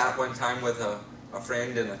sat one time with a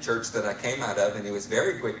friend in a church that I came out of, and he was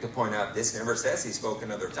very quick to point out, this never says he spoke in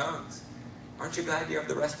other tongues. Aren't you glad you have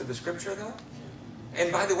the rest of the Scripture, though?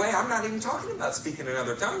 And by the way, I'm not even talking about speaking in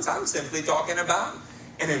other tongues. I'm simply talking about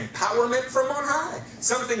an empowerment from on high.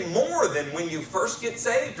 Something more than when you first get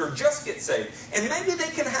saved or just get saved. And maybe they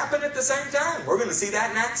can happen at the same time. We're going to see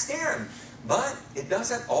that in Acts 10. But it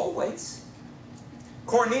doesn't always.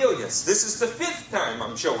 Cornelius. This is the fifth time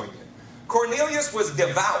I'm showing you. Cornelius was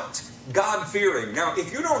devout, God-fearing. Now,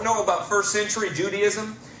 if you don't know about first century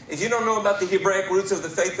Judaism, if you don't know about the Hebraic roots of the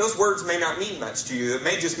faith, those words may not mean much to you. It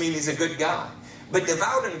may just mean he's a good guy. But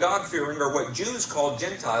devout and God-fearing are what Jews called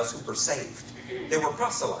Gentiles who were saved. They were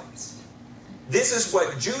proselytes. This is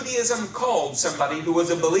what Judaism called somebody who was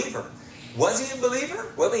a believer. Was he a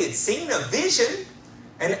believer? Well, he had seen a vision.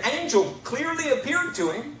 An angel clearly appeared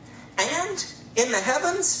to him. And in the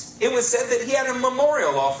heavens, it was said that he had a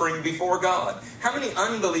memorial offering before God. How many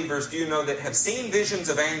unbelievers do you know that have seen visions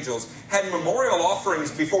of angels, had memorial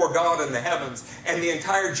offerings before God in the heavens, and the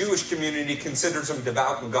entire Jewish community considers them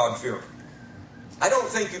devout and God-fearing? I don't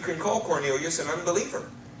think you can call Cornelius an unbeliever.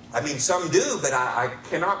 I mean, some do, but I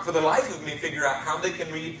cannot for the life of me figure out how they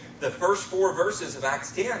can read the first 4 verses of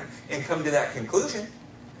Acts 10 and come to that conclusion.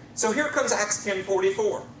 So here comes Acts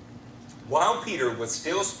 10:44. While Peter was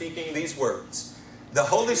still speaking these words, the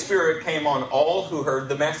Holy Spirit came on all who heard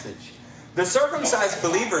the message. The circumcised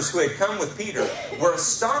believers who had come with Peter were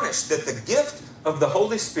astonished that the gift of the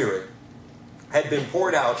Holy Spirit had been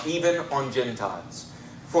poured out even on Gentiles,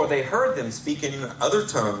 for they heard them speaking in other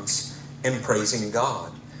tongues and praising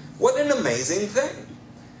God. What an amazing thing.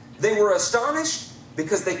 They were astonished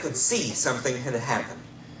because they could see something had happened.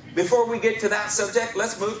 Before we get to that subject,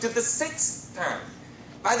 let's move to the 6th time.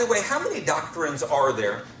 By the way, how many doctrines are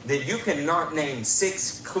there that you cannot name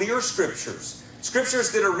 6 clear scriptures?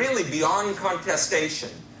 Scriptures that are really beyond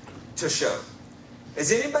contestation to show.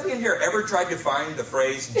 Has anybody in here ever tried to find the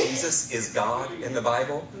phrase, Jesus is God in the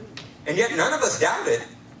Bible? And yet none of us doubt it.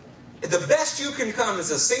 The best you can come is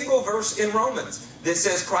a single verse in Romans that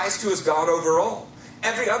says Christ who is God over all.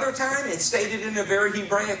 Every other time it's stated in a very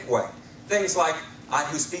Hebraic way. Things like, I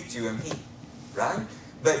who speak to you am He. Right?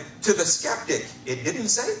 But to the skeptic, it didn't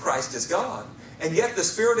say Christ is God. And yet the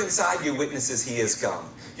Spirit inside you witnesses He is God.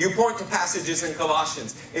 You point to passages in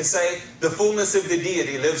Colossians and say the fullness of the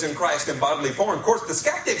deity lives in Christ in bodily form. Of course, the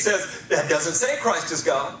skeptic says that doesn't say Christ is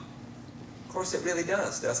God. Of course, it really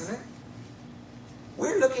does, doesn't it?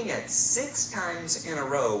 We're looking at 6 times in a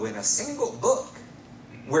row in a single book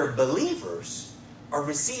where believers are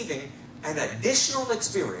receiving an additional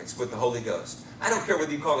experience with the Holy Ghost. I don't care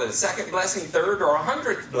whether you call it a second blessing, third, or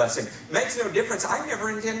 100th blessing. Makes no difference. I never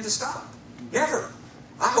intend to stop. Never.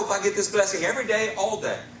 I hope I get this blessing every day, all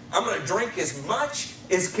day. I'm going to drink as much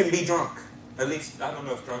as can be drunk. At least, I don't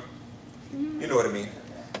know if drunk. You know what I mean.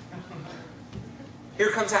 Here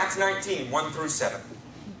comes Acts 19, 1 through 7.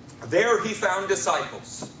 There he found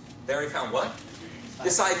disciples. There he found what?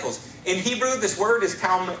 Disciples. In Hebrew, this word is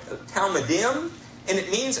talmidim, and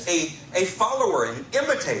it means a follower, an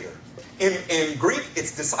imitator. In Greek,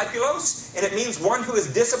 it's discipulos, and it means one who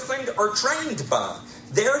is disciplined or trained by.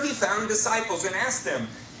 There he found disciples and asked them,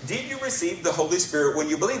 did you receive the Holy Spirit when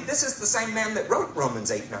you believed? This is the same man that wrote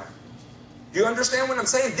Romans 8:9. Do you understand what I'm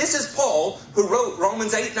saying? This is Paul who wrote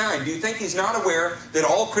Romans 8:9. Do you think he's not aware that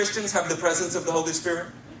all Christians have the presence of the Holy Spirit?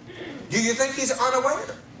 Do you think he's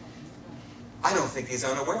unaware? I don't think he's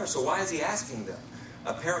unaware, so why is he asking them?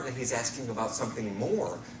 Apparently he's asking about something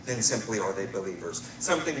more than simply are they believers.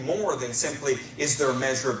 Something more than simply is there a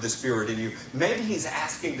measure of the Spirit in you. Maybe he's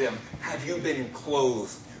asking them, have you been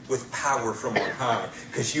clothed with power from on high?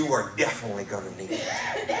 Because you are definitely going to need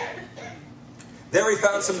it. There he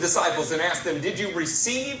found some disciples and asked them, did you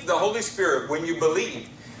receive the Holy Spirit when you believed?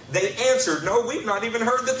 They answered, no, we've not even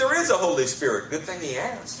heard that there is a Holy Spirit. Good thing he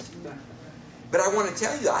asked. But I want to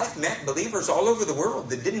tell you, I've met believers all over the world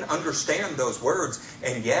that didn't understand those words,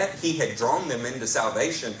 and yet He had drawn them into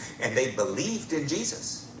salvation, and they believed in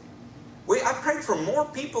Jesus. I prayed for more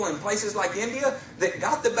people in places like India that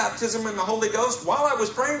got the baptism in the Holy Ghost while I was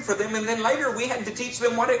praying for them, and then later we had to teach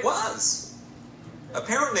them what it was.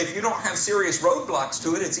 Apparently, if you don't have serious roadblocks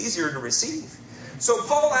to it, it's easier to receive. So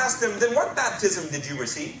Paul asked them, then what baptism did you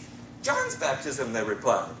receive? John's baptism, they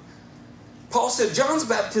replied. Paul said John's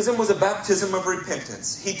baptism was a baptism of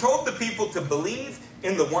repentance. He told the people to believe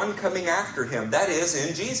in the one coming after him, that is,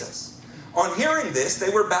 in Jesus. On hearing this, they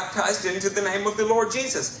were baptized into the name of the Lord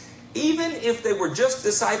Jesus, even if they were just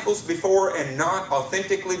disciples before and not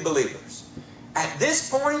authentically believers. At this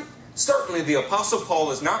point, certainly the Apostle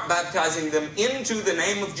Paul is not baptizing them into the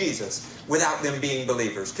name of Jesus without them being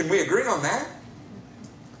believers. Can we agree on that?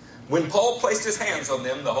 When Paul placed his hands on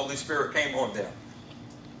them, the Holy Spirit came on them.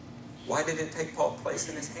 Why did it take Paul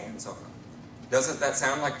placing his hands on them? Doesn't that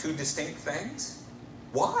sound like two distinct things?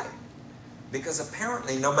 Why? Because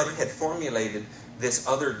apparently nobody had formulated this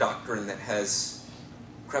other doctrine that has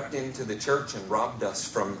crept into the church and robbed us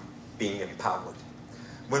from being empowered.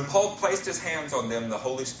 When Paul placed his hands on them, the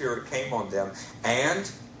Holy Spirit came on them, and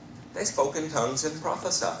they spoke in tongues and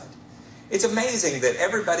prophesied. It's amazing that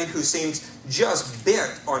everybody who seems just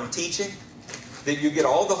bent on teaching that you get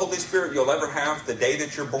all the Holy Spirit you'll ever have the day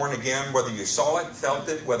that you're born again, whether you saw it, felt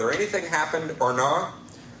it, whether anything happened or not,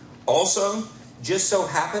 also just so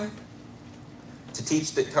happen to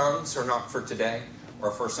teach that tongues are not for today or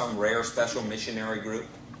for some rare special missionary group.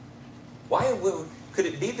 Could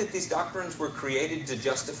it be that these doctrines were created to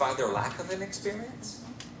justify their lack of an experience?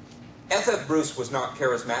 F.F. Bruce was not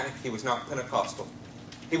charismatic. He was not Pentecostal.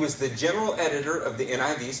 He was the general editor of the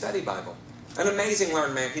NIV Study Bible. An amazing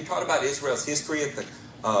learned man. He taught about Israel's history at the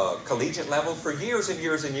collegiate level for years and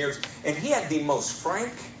years and years. And he had the most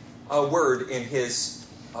frank word in his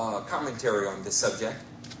commentary on this subject.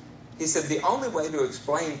 He said the only way to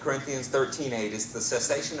explain Corinthians 13:8 is the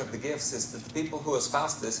cessation of the gifts is that the people who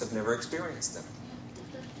espouse this have never experienced them.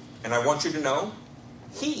 And I want you to know,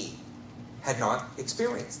 he had not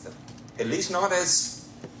experienced them. At least not as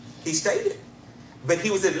he stated. But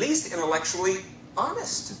he was at least intellectually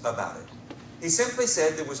honest about it. He simply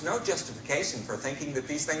said there was no justification for thinking that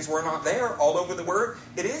these things were not there all over the Word.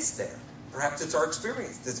 It is there. Perhaps it's our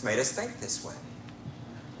experience that's made us think this way.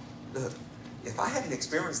 Look, if I hadn't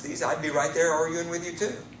experienced these, I'd be right there arguing with you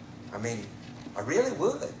too. I mean, I really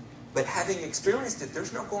would. But having experienced it,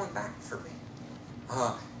 there's no going back for me.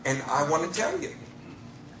 And I want to tell you,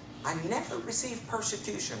 I never received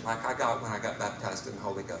persecution like I got when I got baptized in the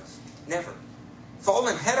Holy Ghost. Never.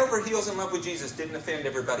 Falling head over heels in love with Jesus didn't offend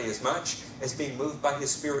everybody as much as being moved by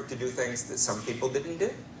His Spirit to do things that some people didn't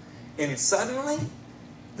do. And suddenly,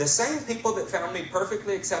 the same people that found me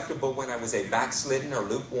perfectly acceptable when I was a backslidden or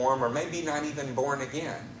lukewarm or maybe not even born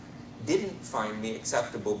again didn't find me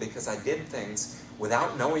acceptable because I did things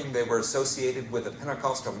without knowing they were associated with the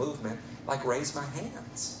Pentecostal movement, like raise my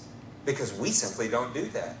hands. Because we simply don't do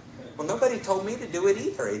that. Well, nobody told me to do it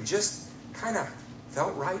either. It just kind of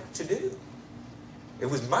felt right to do. It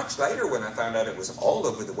was much later when I found out it was all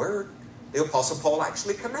over the Word. The Apostle Paul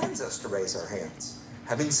actually commands us to raise our hands.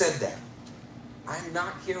 Having said that, I'm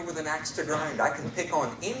not here with an axe to grind. I can pick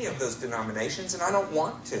on any of those denominations, and I don't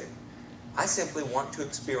want to. I simply want to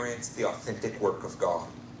experience the authentic work of God.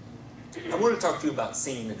 I want to talk to you about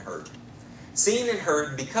seen and heard. Seen and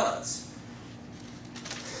heard because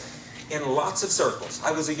in lots of circles,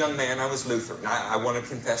 I was a young man, I was Lutheran. I want to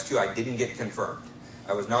confess to you, I didn't get confirmed.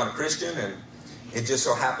 I was not a Christian, and it just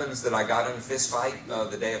so happens that I got in a fist fight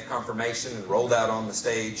the day of confirmation and rolled out on the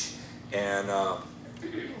stage, and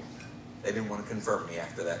they didn't want to confirm me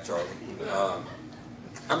after that, Charlie.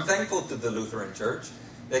 I'm thankful to the Lutheran Church.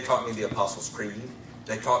 They taught me the Apostles' Creed.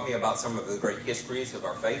 They taught me about some of the great histories of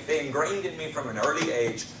our faith. They ingrained in me from an early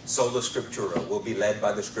age, sola scriptura, will be led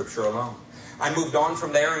by the Scripture alone. I moved on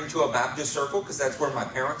from there into a Baptist circle because that's where my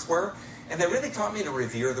parents were, and they really taught me to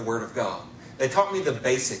revere the Word of God. They taught me the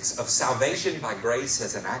basics of salvation by grace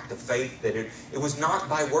as an act of faith, that it was not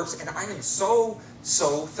by works, and I am so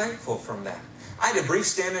thankful from that. I had a brief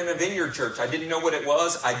stand in a vineyard church. I didn't know what it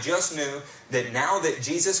was. I just knew that now that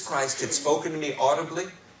Jesus Christ had spoken to me audibly,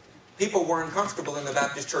 people were uncomfortable in the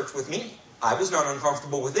Baptist church with me. I was not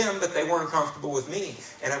uncomfortable with them, but they were uncomfortable with me.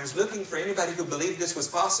 And I was looking for anybody who believed this was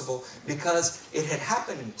possible because it had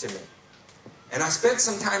happened to me. And I spent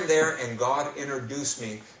some time there, and God introduced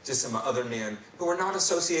me to some other men who were not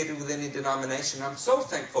associated with any denomination. I'm so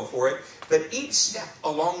thankful for it. But each step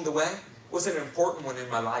along the way was an important one in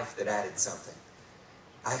my life that added something.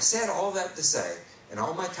 I said all that to say, in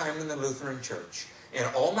all my time in the Lutheran Church, in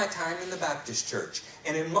all my time in the Baptist Church,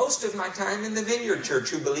 and in most of my time in the Vineyard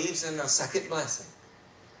Church, who believes in a second blessing,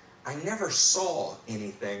 I never saw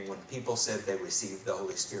anything when people said they received the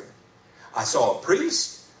Holy Spirit. I saw a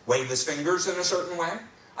priest wave his fingers in a certain way.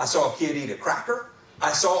 I saw a kid eat a cracker.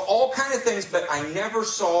 I saw all kinds of things, but I never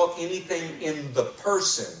saw anything in the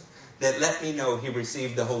person that let me know he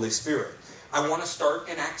received the Holy Spirit. I want to start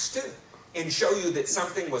in Acts 2 and show you that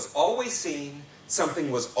something was always seen,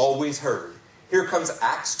 something was always heard. Here comes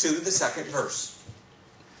Acts 2, the second verse.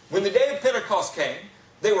 When the day of Pentecost came,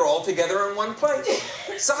 they were all together in one place.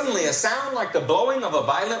 Suddenly a sound like the blowing of a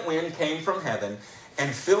violent wind came from heaven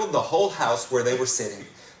and filled the whole house where they were sitting.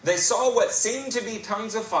 They saw what seemed to be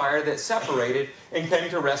tongues of fire that separated and came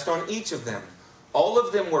to rest on each of them. All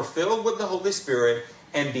of them were filled with the Holy Spirit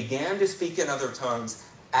and began to speak in other tongues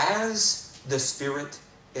as the Spirit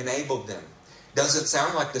enabled them. Doesn't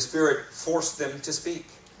sound like the Spirit forced them to speak.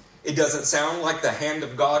 It doesn't sound like the hand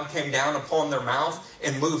of God came down upon their mouth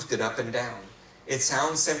and moved it up and down. It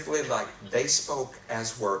sounds simply like they spoke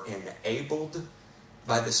as were enabled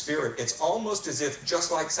by the Spirit. It's almost as if,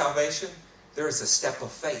 just like salvation, there is a step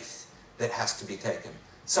of faith that has to be taken.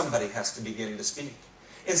 Somebody has to begin to speak.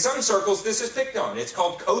 In some circles, this is picked on. It's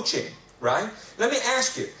called coaching, right? Let me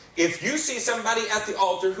ask you, if you see somebody at the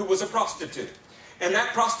altar who was a prostitute, and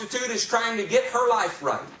that prostitute is trying to get her life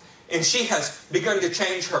right, and she has begun to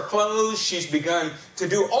change her clothes, she's begun to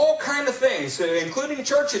do all kinds of things, including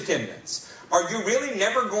church attendance, are you really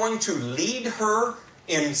never going to lead her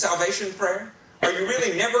in salvation prayer? Are you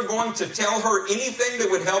really never going to tell her anything that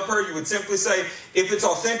would help her? You would simply say, if it's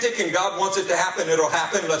authentic and God wants it to happen, it'll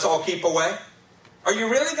happen. Let's all keep away. Are you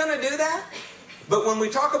really going to do that? But when we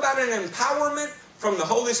talk about an empowerment from the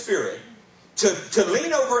Holy Spirit, to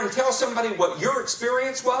lean over and tell somebody what your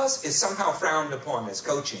experience was is somehow frowned upon as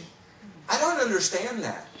coaching. I don't understand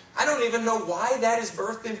that. I don't even know why that is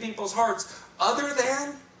birthed in people's hearts, other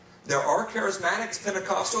than there are charismatics,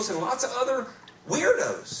 Pentecostals, and lots of other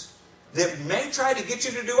weirdos that may try to get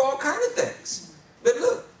you to do all kinds of things. But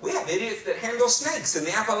look, we have idiots that handle snakes in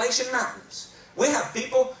the Appalachian Mountains. We have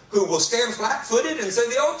people who will stand flat-footed and say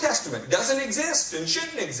the Old Testament doesn't exist and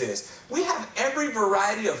shouldn't exist. We have every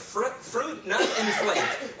variety of fruit, nut, and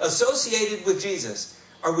flake associated with Jesus.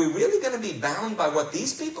 Are we really going to be bound by what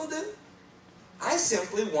these people do? I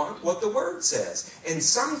simply want what the Word says. And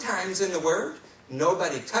sometimes in the Word,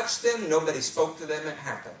 nobody touched them, nobody spoke to them, it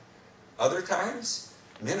happened. Other times,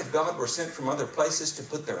 men of God were sent from other places to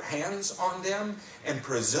put their hands on them and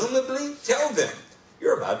presumably tell them,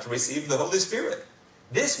 you're about to receive the Holy Spirit.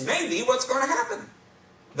 This may be what's going to happen.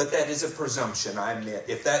 But that is a presumption, I admit.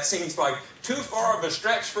 If that seems like too far of a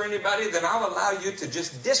stretch for anybody, then I'll allow you to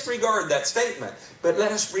just disregard that statement. But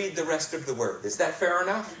let us read the rest of the Word. Is that fair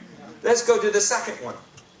enough? Let's go to the second one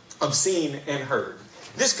of seen and heard.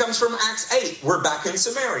 This comes from Acts 8. We're back in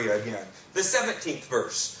Samaria again. The 17th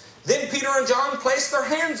verse. Then Peter and John placed their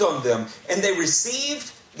hands on them, and they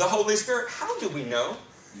received the Holy Spirit. How do we know?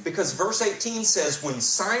 Because verse 18 says, when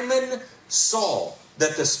Simon saw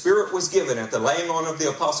that the Spirit was given at the laying on of the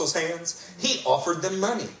apostles' hands, he offered them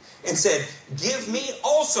money and said, give me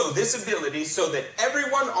also this ability so that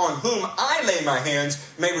everyone on whom I lay my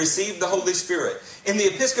hands may receive the Holy Spirit. In the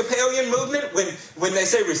Episcopalian movement, when they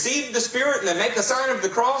say receive the Spirit and they make a sign of the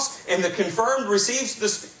cross and the confirmed receives the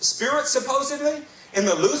Spirit supposedly, in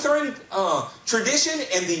the Lutheran tradition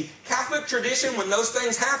and the Catholic tradition, when those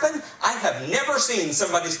things happen, I have never seen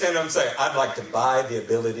somebody stand up and say, I'd like to buy the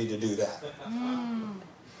ability to do that.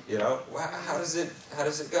 You know, how does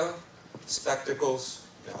it go? Spectacles.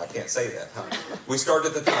 No, I can't say that, huh? We start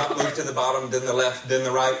at the top, move to the bottom, then the left, then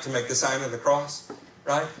the right to make the sign of the cross,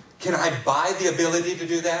 right? Can I buy the ability to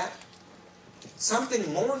do that?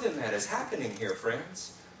 Something more than that is happening here,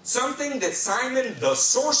 friends. Something that Simon the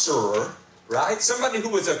sorcerer, right? Somebody who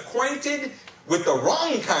was acquainted with the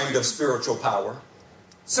wrong kind of spiritual power,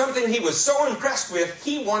 something he was so impressed with,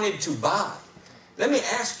 he wanted to buy. Let me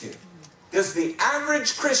ask you, does the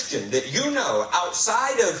average Christian that you know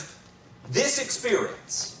outside of this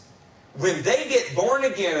experience, when they get born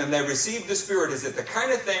again and they receive the Spirit, is it the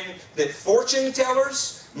kind of thing that fortune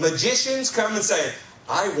tellers, magicians come and say,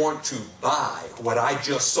 I want to buy what I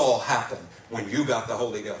just saw happen when you got the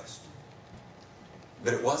Holy Ghost?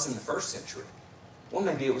 But it was in the first century. Well,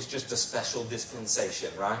 maybe it was just a special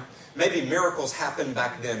dispensation, right? Maybe miracles happened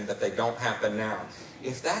back then, but they don't happen now.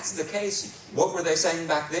 If that's the case, what were they saying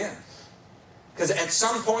back then? Because at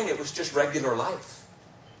some point it was just regular life.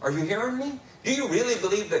 Are you hearing me? Do you really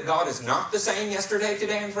believe that God is not the same yesterday,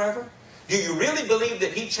 today, and forever? Do you really believe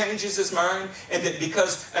that He changes His mind, and that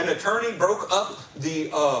because an attorney broke up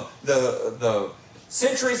the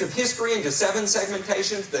centuries of history into 7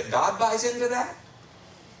 segmentations, that God buys into that?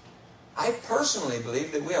 I personally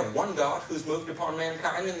believe that we have one God who's moved upon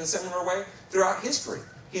mankind in a similar way throughout history.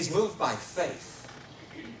 He's moved by faith.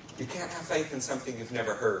 You can't have faith in something you've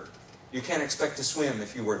never heard. You can't expect to swim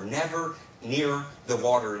if you were never near the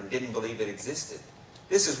water and didn't believe it existed.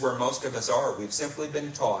 This is where most of us are. We've simply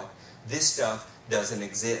been taught this stuff doesn't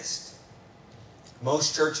exist.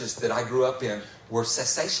 Most churches that I grew up in were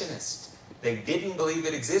cessationists. They didn't believe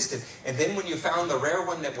it existed. And then when you found the rare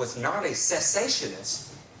one that was not a cessationist,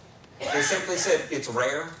 they simply said, it's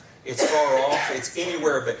rare, it's far off, it's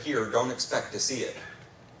anywhere but here, don't expect to see it.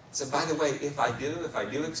 So by the way, if I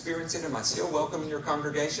do experience it, am I still welcome in your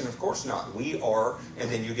congregation? Of course not. We are, and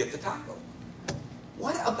then you get the title.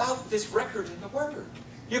 What about this record in the Word?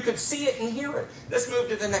 You could see it and hear it. Let's move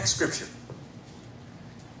to the next scripture.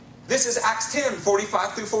 This is Acts 10,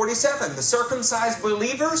 45 through 47. The circumcised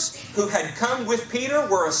believers who had come with Peter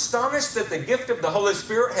were astonished that the gift of the Holy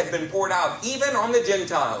Spirit had been poured out even on the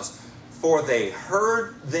Gentiles, for they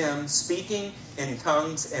heard them speaking in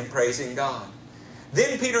tongues and praising God.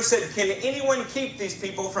 Then Peter said, can anyone keep these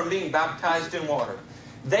people from being baptized in water?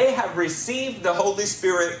 They have received the Holy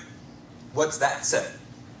Spirit. What's that say?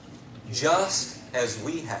 Just as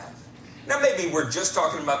we have. Now maybe we're just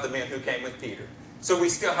talking about the men who came with Peter. So we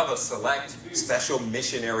still have a select, special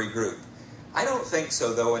missionary group. I don't think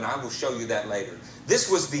so, though, and I will show you that later. This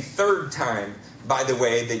was the third time, by the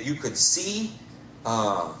way, that you could see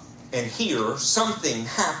and hear something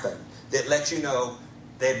happen that let you know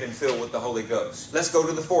they had been filled with the Holy Ghost. Let's go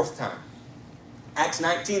to the fourth time. Acts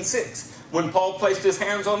 19:6. When Paul placed his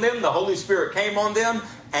hands on them, the Holy Spirit came on them,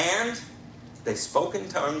 and they spoke in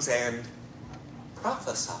tongues and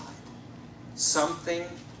prophesied. Something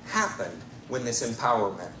happened when this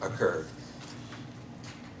empowerment occurred.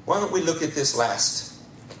 Why don't we look at this last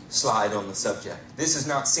slide on the subject? This is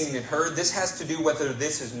not seen and heard. This has to do whether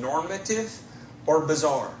this is normative or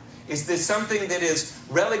bizarre. Is this something that is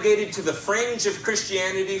relegated to the fringe of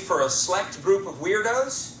Christianity for a select group of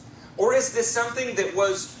weirdos? Or is this something that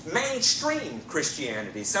was mainstream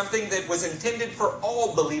Christianity, something that was intended for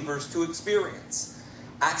all believers to experience?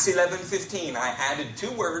 Acts 11:15, I added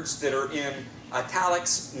 2 words that are in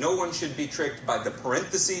italics. No one should be tricked by the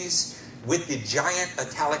parentheses with the giant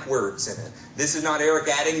italic words in it. This is not Eric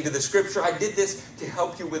adding to the scripture. I did this to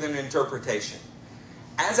help you with an interpretation.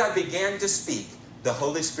 As I began to speak, the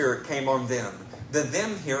Holy Spirit came on them. The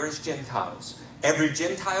them here is Gentiles. Every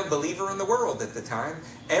Gentile believer in the world at the time.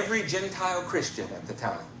 Every Gentile Christian at the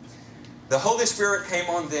time. The Holy Spirit came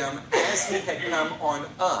on them as He had come on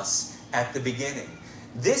us at the beginning.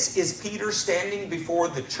 This is Peter standing before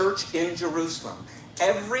the church in Jerusalem.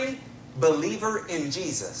 Every believer in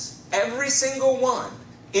Jesus, every single one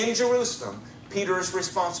in Jerusalem, Peter is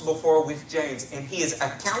responsible for with James, and he is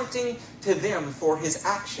accounting to them for his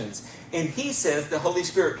actions. And he says the Holy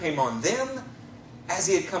Spirit came on them as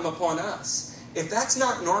He had come upon us. If that's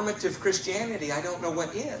not normative Christianity, I don't know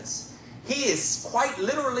what is. He is quite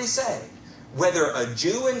literally saying, Whether a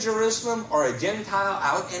Jew in Jerusalem or a Gentile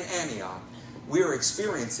out in Antioch, we're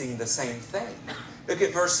experiencing the same thing. Look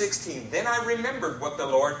at verse 16. Then I remembered what the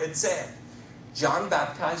Lord had said. John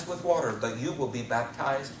baptized with water, but you will be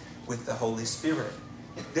baptized with the Holy Spirit.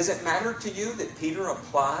 Does it matter to you that Peter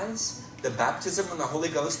applies the baptism in the Holy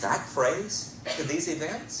Ghost, that phrase, to these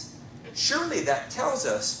events? Surely that tells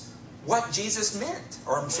us what Jesus meant,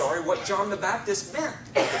 or what John the Baptist meant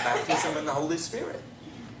with the baptism in the Holy Spirit.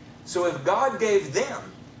 So if God gave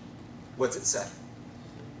them, what's it say?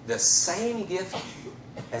 The same gift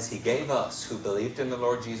as He gave us who believed in the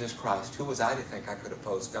Lord Jesus Christ, who was I to think I could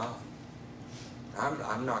oppose God?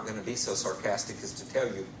 I'm not going to be so sarcastic as to tell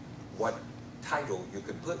you what title you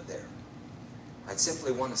could put there. I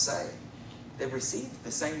simply want to say they received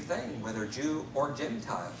the same thing, whether Jew or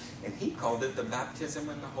Gentile. And He called it the baptism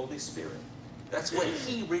in the Holy Spirit. That's what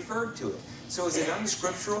He referred to it. So is it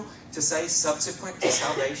unscriptural to say subsequent to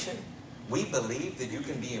salvation, we believe that you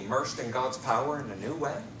can be immersed in God's power in a new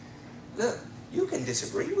way? Look, you can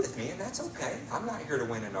disagree with me, and that's okay. I'm not here to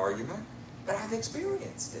win an argument, but I've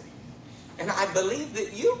experienced it. And I believe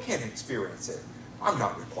that you can experience it. I'm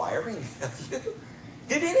not requiring of you.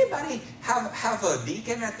 Did anybody have a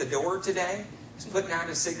deacon at the door today who's putting out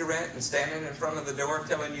a cigarette and standing in front of the door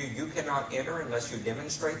telling you you cannot enter unless you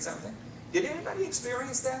demonstrate something? Did anybody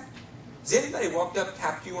experience that? Has anybody walked up,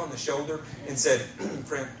 tapped you on the shoulder, and said,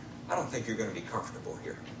 friend, I don't think you're going to be comfortable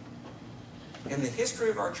here? In the history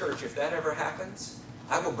of our church, if that ever happens,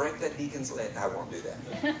 I will break that deacon's leg. I won't do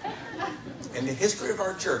that. In the history of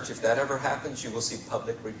our church, if that ever happens, you will see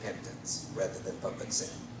public repentance rather than public sin.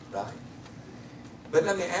 Right? But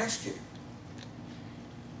let me ask you,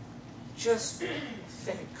 just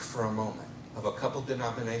think for a moment of a couple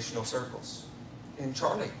denominational circles. And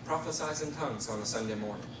Charlie prophesies in tongues on a Sunday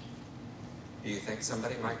morning. Do you think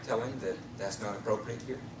somebody might tell him that that's not appropriate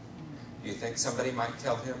here? Do you think somebody might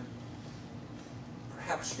tell him,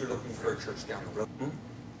 perhaps you're looking for a church down the road?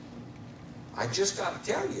 I just got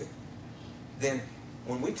to tell you, then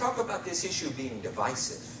when we talk about this issue being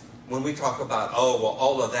divisive, when we talk about,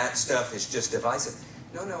 all of that stuff is just divisive.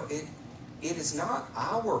 No, it is not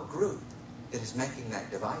our group that is making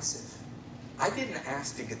that divisive. I didn't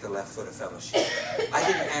ask to get the left foot of fellowship. I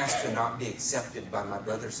didn't ask to not be accepted by my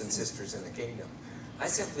brothers and sisters in the kingdom. I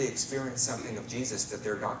simply experienced something of Jesus that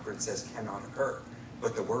their doctrine says cannot occur,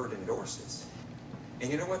 but the Word endorses.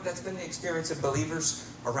 And you know what? That's been the experience of believers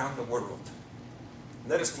around the world.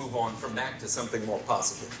 Let us move on from that to something more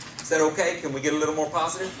positive. Is that okay? Can we get a little more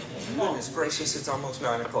positive? Goodness gracious, it's almost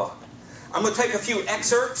 9 o'clock. I'm going to take a few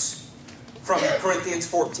excerpts from Corinthians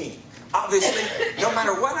 14. Obviously, no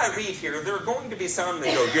matter what I read here, there are going to be some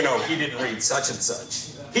that go, he didn't read such and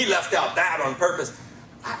such. He left out that on purpose.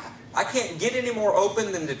 I can't get any more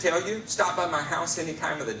open than to tell you, stop by my house any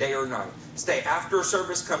time of the day or night. Stay after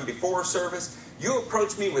service, come before service. You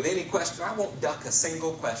approach me with any question, I won't duck a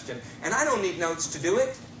single question. And I don't need notes to do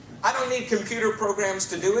it. I don't need computer programs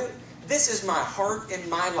to do it. This is my heart and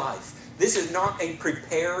my life. This is not a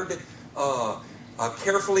prepared,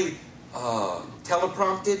 carefully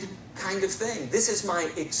teleprompted kind of thing. This is my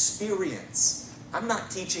experience. I'm not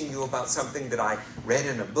teaching you about something that I read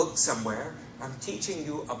in a book somewhere. I'm teaching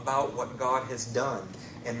you about what God has done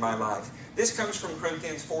in my life. This comes from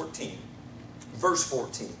Corinthians 14, verse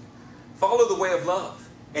 14. Follow the way of love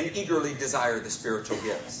and eagerly desire the spiritual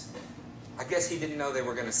gifts. I guess he didn't know they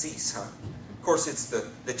were going to cease, huh? Of course, it's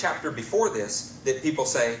the chapter before this that people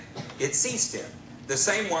say it ceased in. The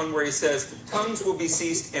same one where he says, tongues will be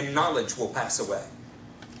ceased and knowledge will pass away.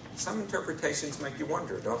 Some interpretations make you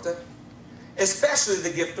wonder, don't they? Especially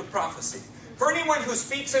the gift of prophecy. For anyone who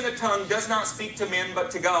speaks in a tongue does not speak to men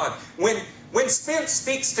but to God. When Spence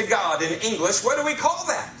speaks to God in English, what do we call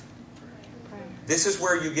that? This is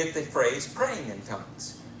where you get the phrase praying in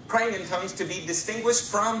tongues. Praying in tongues to be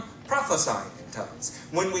distinguished from prophesying in tongues.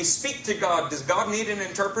 When we speak to God, does God need an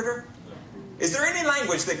interpreter? Is there any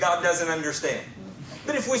language that God doesn't understand?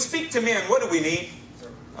 But if we speak to men, what do we need?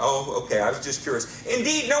 Oh, okay, I was just curious.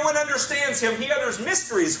 Indeed, no one understands him. He utters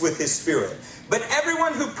mysteries with his spirit. But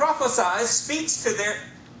everyone who prophesies speaks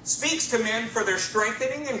to men for their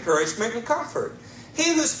strengthening, encouragement, and comfort.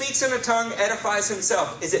 He who speaks in a tongue edifies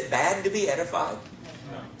himself. Is it bad to be edified?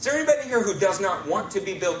 No. Is there anybody here who does not want to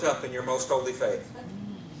be built up in your most holy faith?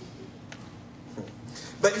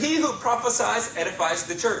 But he who prophesies edifies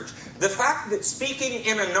the church. The fact that speaking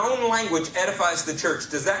in a known language edifies the church,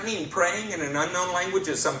 does that mean praying in an unknown language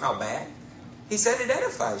is somehow bad? He said it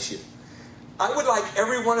edifies you. I would like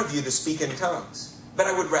every one of you to speak in tongues, but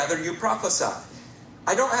I would rather you prophesy.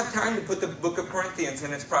 I don't have time to put the book of Corinthians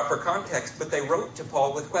in its proper context, but they wrote to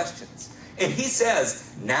Paul with questions. And he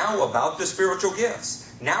says, now about the spiritual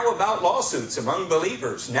gifts. Now about lawsuits among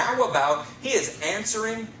believers. Now about, he is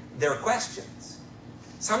answering their questions.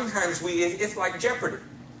 Sometimes it's like Jeopardy,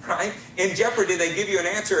 right? In Jeopardy, they give you an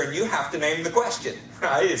answer and you have to name the question,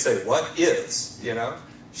 right? You say, what is,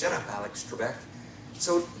 Shut up, Alex Trebek.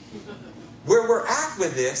 So where we're at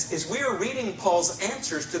with this is we are reading Paul's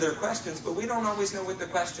answers to their questions, but we don't always know what the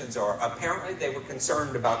questions are. Apparently, they were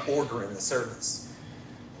concerned about order in the service.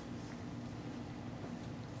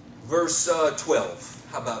 Verse 12,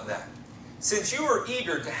 how about that? Since you are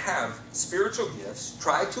eager to have spiritual gifts,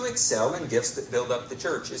 try to excel in gifts that build up the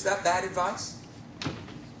church. Is that bad advice?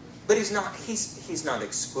 But he's not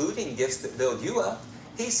excluding gifts that build you up.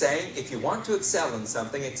 He's saying, if you want to excel in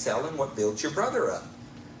something, excel in what builds your brother up.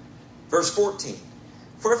 Verse 14,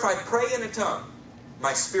 for if I pray in a tongue,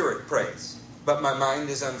 my spirit prays, but my mind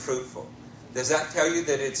is unfruitful. Does that tell you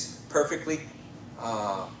that it's perfectly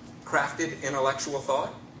crafted intellectual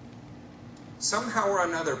thought? Somehow or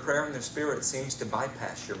another, prayer in the Spirit seems to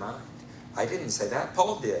bypass your mind. I didn't say that.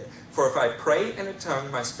 Paul did. For if I pray in a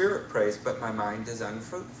tongue, my spirit prays, but my mind is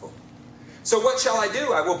unfruitful. So what shall I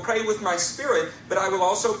do? I will pray with my spirit, but I will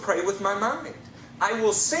also pray with my mind. I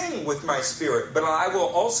will sing with my spirit, but I will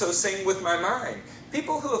also sing with my mind.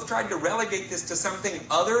 People who have tried to relegate this to something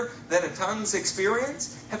other than a tongues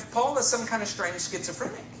experience have Paul as some kind of strange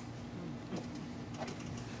schizophrenic.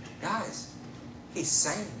 Guys, he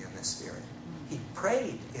sang in the Spirit. He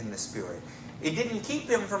prayed in the Spirit. It didn't keep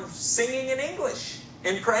him from singing in English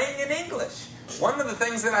and praying in English. One of the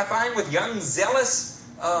things that I find with young, zealous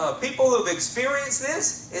people who have experienced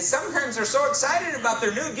this is sometimes they're so excited about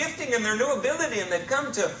their new gifting and their new ability, and they've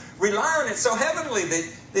come to rely on it so heavily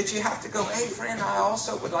that you have to go, hey friend, I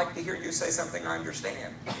also would like to hear you say something I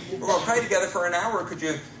understand. We're going to pray together for an hour. Could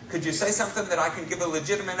you say something that I can give a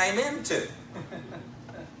legitimate amen to?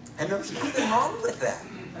 And there's nothing wrong with that.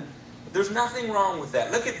 There's nothing wrong with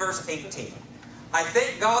that. Look at verse 18. I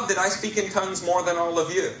thank God that I speak in tongues more than all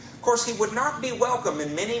of you. Of course, he would not be welcome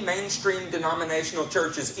in many mainstream denominational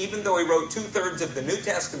churches, even though he wrote 2/3 of the New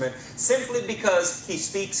Testament, simply because he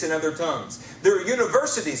speaks in other tongues. There are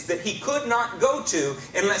universities that he could not go to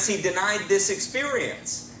unless he denied this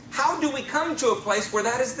experience. How do we come to a place where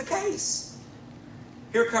that is the case?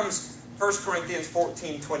 Here comes 1 Corinthians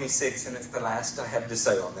 14:26, and it's the last I have to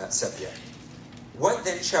say on that subject. What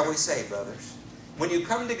then shall we say, brothers? When you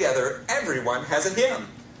come together, everyone has a hymn,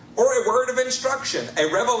 or a word of instruction,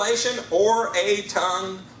 a revelation, or a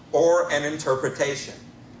tongue, or an interpretation.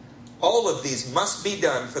 All of these must be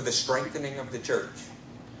done for the strengthening of the church.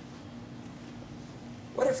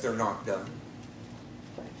 What if they're not done?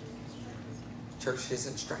 Church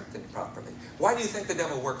isn't strengthened properly. Why do you think the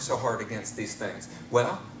devil works so hard against these things?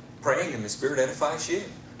 Well, praying in the Spirit edifies you.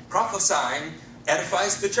 Prophesying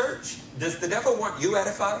edifies the church. Does the devil want you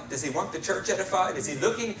edified? Does he want the church edified? Is he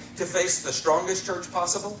looking to face the strongest church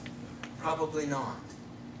possible? Probably not.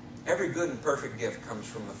 Every good and perfect gift comes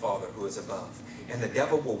from the Father who is above, and the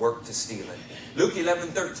devil will work to steal it. Luke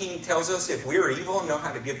 11:13 tells us if we are evil and know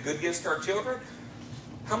how to give good gifts to our children,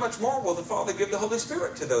 how much more will the Father give the Holy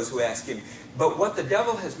Spirit to those who ask Him? But what the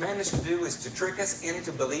devil has managed to do is to trick us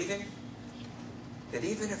into believing that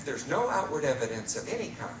even if there's no outward evidence of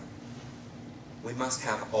any kind, we must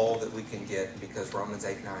have all that we can get, because Romans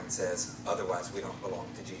 8:9 says, otherwise we don't belong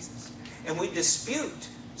to Jesus. And we dispute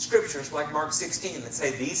scriptures like Mark 16 that say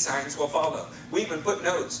these signs will follow. We even put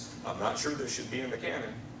notes, I'm not sure this should be in the canon.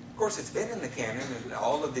 Of course, it's been in the canon in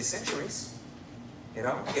all of these centuries.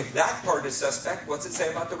 If that part is suspect, what's it say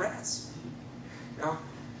about the rest? Now,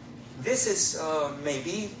 this is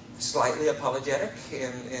maybe slightly apologetic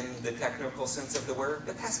in the technical sense of the word,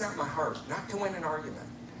 but that's not my heart. Not to win an argument.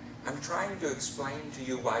 I'm trying to explain to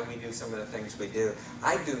you why we do some of the things we do.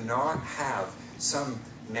 I do not have some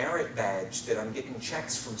merit badge that I'm getting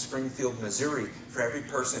checks from Springfield, Missouri for every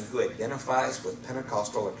person who identifies with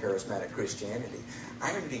Pentecostal or charismatic Christianity.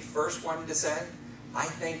 I am the first one to say, I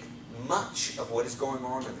think much of what is going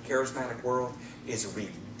on in the charismatic world is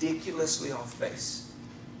ridiculously off base.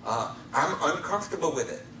 I'm uncomfortable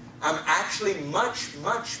with it. I'm actually much,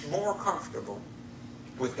 much more comfortable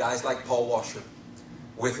with guys like Paul Washer,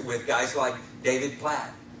 with guys like David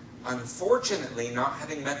Platt. Unfortunately, not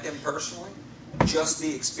having met them personally, just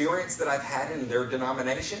the experience that I've had in their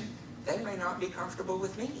denomination, they may not be comfortable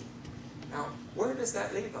with me. Now, where does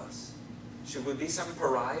that leave us? Should we be some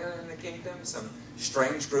pariah in the kingdom? Some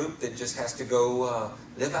strange group that just has to go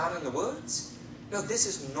live out in the woods? No, this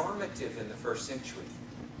is normative in the first century.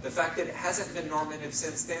 The fact that it hasn't been normative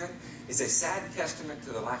since then is a sad testament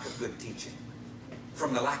to the lack of good teaching,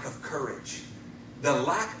 from the lack of courage, the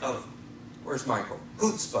lack of, where's Michael?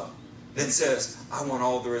 Chutzpah. that says, I want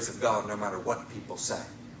all there is of God no matter what people say.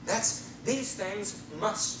 These things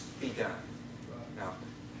must be done. Now,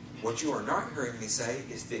 what you are not hearing me say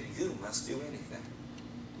is that you must do anything.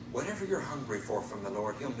 Whatever you're hungry for from the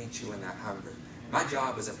Lord, He'll meet you in that hunger. My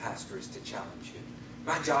job as a pastor is to challenge you.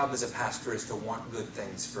 My job as a pastor is to want good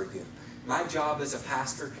things for you. My job as a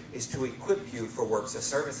pastor is to equip you for works of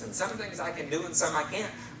service. And some things I can do and some I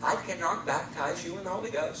can't. I cannot baptize you in the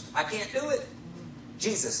Holy Ghost. I can't do it.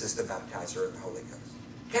 Jesus is the baptizer of the Holy Ghost.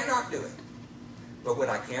 Cannot do it. But what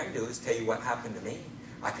I can do is tell you what happened to me.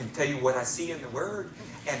 I can tell you what I see in the Word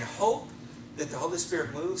and hope that the Holy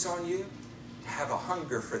Spirit moves on you to have a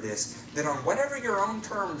hunger for this, that on whatever your own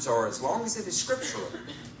terms are, as long as it is scriptural,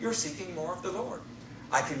 you're seeking more of the Lord.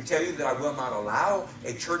 I can tell you that I will not allow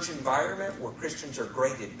a church environment where Christians are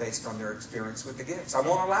graded based on their experience with the gifts. I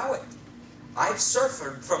won't allow it. I've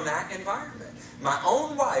suffered from that environment. My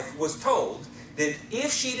own wife was told that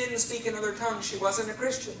if she didn't speak in other tongues, she wasn't a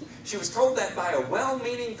Christian. She was told that by a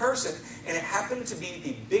well-meaning person, and it happened to be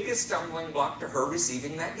the biggest stumbling block to her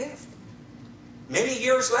receiving that gift. Many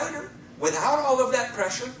years later, without all of that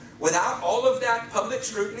pressure, without all of that public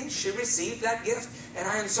scrutiny, she received that gift, and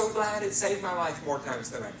I am so glad it saved my life more times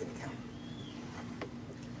than I can count.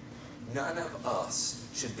 None of us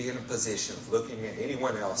should be in a position of looking at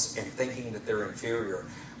anyone else and thinking that they're inferior.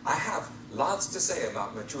 I have lots to say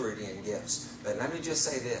about maturity and gifts, but let me just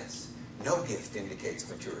say this. No gift indicates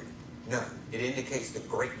maturity. None. It indicates the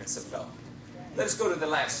greatness of God. Let's go to the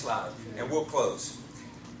last slide, and we'll close.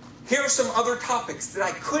 Here are some other topics that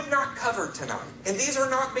I could not cover tonight. And these are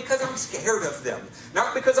not because I'm scared of them.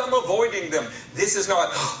 Not because I'm avoiding them. This is not,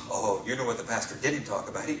 oh, you know what the pastor didn't talk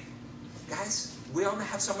about. Guys, we only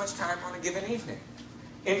have so much time on a given evening.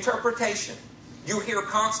 Interpretation. You hear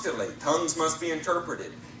constantly, tongues must be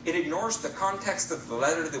interpreted. It ignores the context of the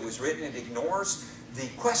letter that was written. It ignores the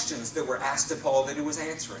questions that were asked to Paul that he was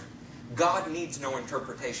answering. God needs no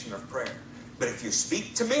interpretation of prayer. But if you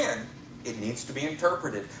speak to men, it needs to be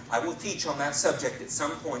interpreted. I will teach on that subject at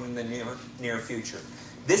some point in the near future.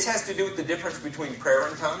 This has to do with the difference between prayer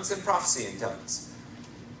in tongues and prophecy in tongues.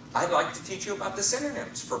 I'd like to teach you about the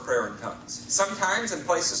synonyms for prayer in tongues. Sometimes in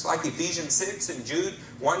places like Ephesians 6 and Jude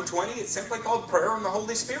 1:20, it's simply called prayer in the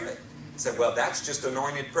Holy Spirit. You say, well, that's just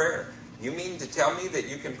anointed prayer. You mean to tell me that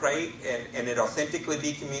you can pray and it authentically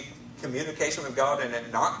be communication with God and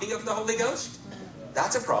it not be of the Holy Ghost?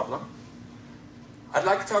 That's a problem. I'd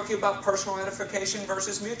like to talk to you about personal edification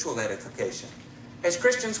versus mutual edification. As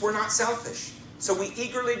Christians, we're not selfish. So we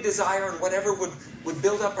eagerly desire whatever would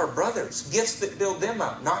build up our brothers, gifts that build them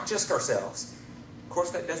up, not just ourselves. Of course,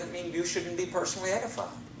 that doesn't mean you shouldn't be personally edified.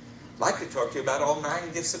 I'd like to talk to you about all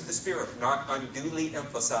 9 gifts of the Spirit, not unduly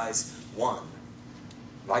emphasize one.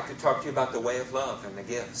 I'd like to talk to you about the way of love and the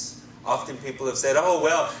gifts. Often people have said, oh,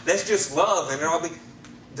 well, let's just love and it'll be...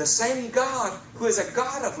 The same God who is a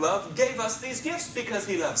God of love gave us these gifts because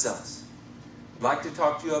He loves us. I'd like to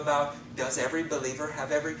talk to you about, does every believer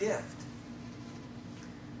have every gift?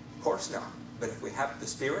 Of course not. But if we have the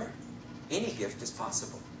Spirit, any gift is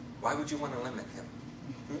possible. Why would you want to limit Him?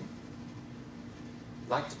 I'd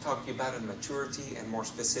like to talk to you about maturity and more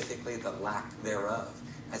specifically the lack thereof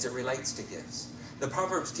as it relates to gifts. The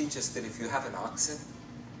Proverbs teach us that if you have an oxen,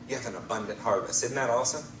 you have an abundant harvest. Isn't that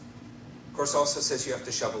awesome? Of course, also says you have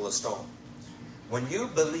to shovel a stone. When you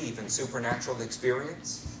believe in supernatural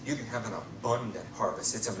experience, you can have an abundant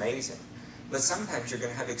harvest. It's amazing. But sometimes you're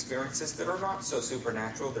going to have experiences that are not so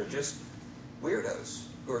supernatural. They're just weirdos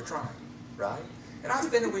who are trying, right? And I've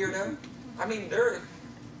been a weirdo. I mean,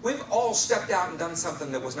 we've all stepped out and done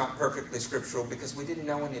something that was not perfectly scriptural because we didn't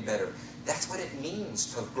know any better. That's what it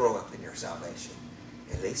means to grow up in your salvation.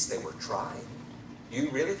 At least they were trying. You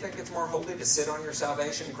really think it's more holy to sit on your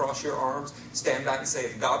salvation, cross your arms, stand back and say,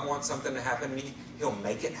 if God wants something to happen to me, He'll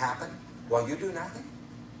make it happen while you do nothing?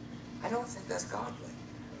 I don't think that's godly.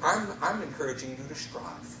 I'm encouraging you to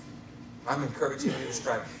strive. I'm encouraging you to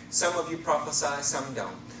strive. Some of you prophesy, some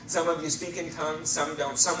don't. Some of you speak in tongues, some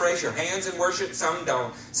don't. Some raise your hands in worship, some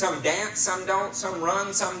don't. Some dance, some don't. Some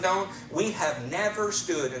run, some don't. We have never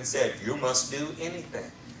stood and said, you must do anything.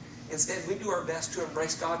 Instead, we do our best to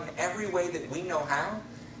embrace God in every way that we know how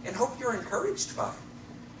and hope you're encouraged by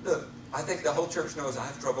it. Look, I think the whole church knows I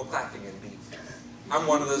have trouble clapping in beat. I'm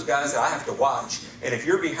one of those guys that I have to watch. And if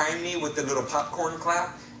you're behind me with the little popcorn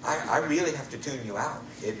clap, I really have to tune you out.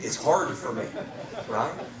 It's hard for me,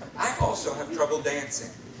 right? I also have trouble dancing.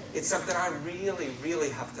 It's something I really, really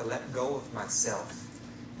have to let go of myself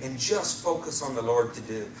and just focus on the Lord to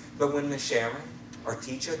do. But when Miss Sharon or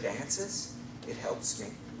Teacher dances, it helps me.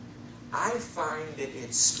 I find that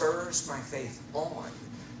it spurs my faith on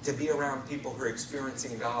to be around people who are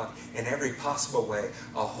experiencing God in every possible way.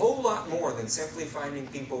 A whole lot more than simply finding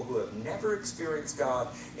people who have never experienced God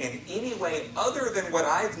in any way other than what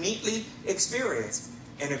I've neatly experienced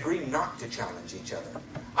and agree not to challenge each other.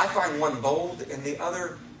 I find one bold and the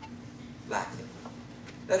other lacking.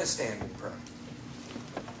 Let us stand and pray.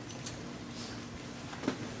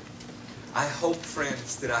 I hope,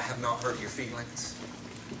 friends, that I have not hurt your feelings.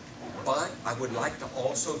 But I would like to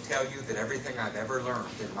also tell you that everything I've ever learned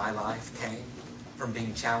in my life came from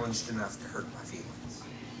being challenged enough to hurt my feelings.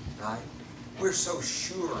 Right? We're so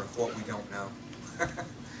sure of what we don't know.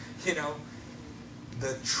 You know,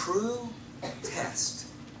 the true test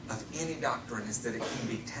of any doctrine is that it can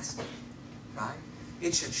be tested. Right?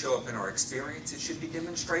 It should show up in our experience. It should be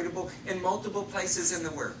demonstratable in multiple places in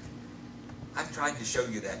the Word. I've tried to show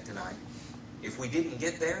you that tonight. If we didn't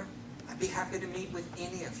get there, I'd be happy to meet with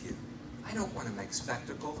any of you. I don't want to make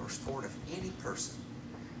spectacle or sport of any person.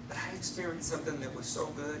 But I experienced something that was so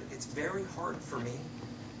good, it's very hard for me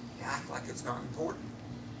to act like it's not important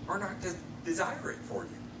or not to desire it for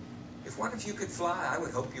you. If one of you could fly, I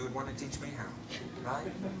would hope you would want to teach me how.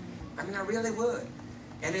 Right? I mean, I really would.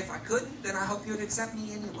 And if I couldn't, then I hope you'd accept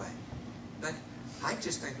me anyway. But I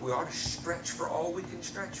just think we ought to stretch for all we can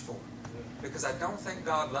stretch for. Because I don't think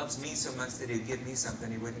God loves me so much that He'd give me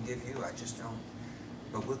something He wouldn't give you. I just don't.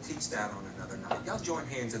 But we'll teach that on another night. Y'all join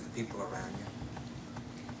hands with the people around you.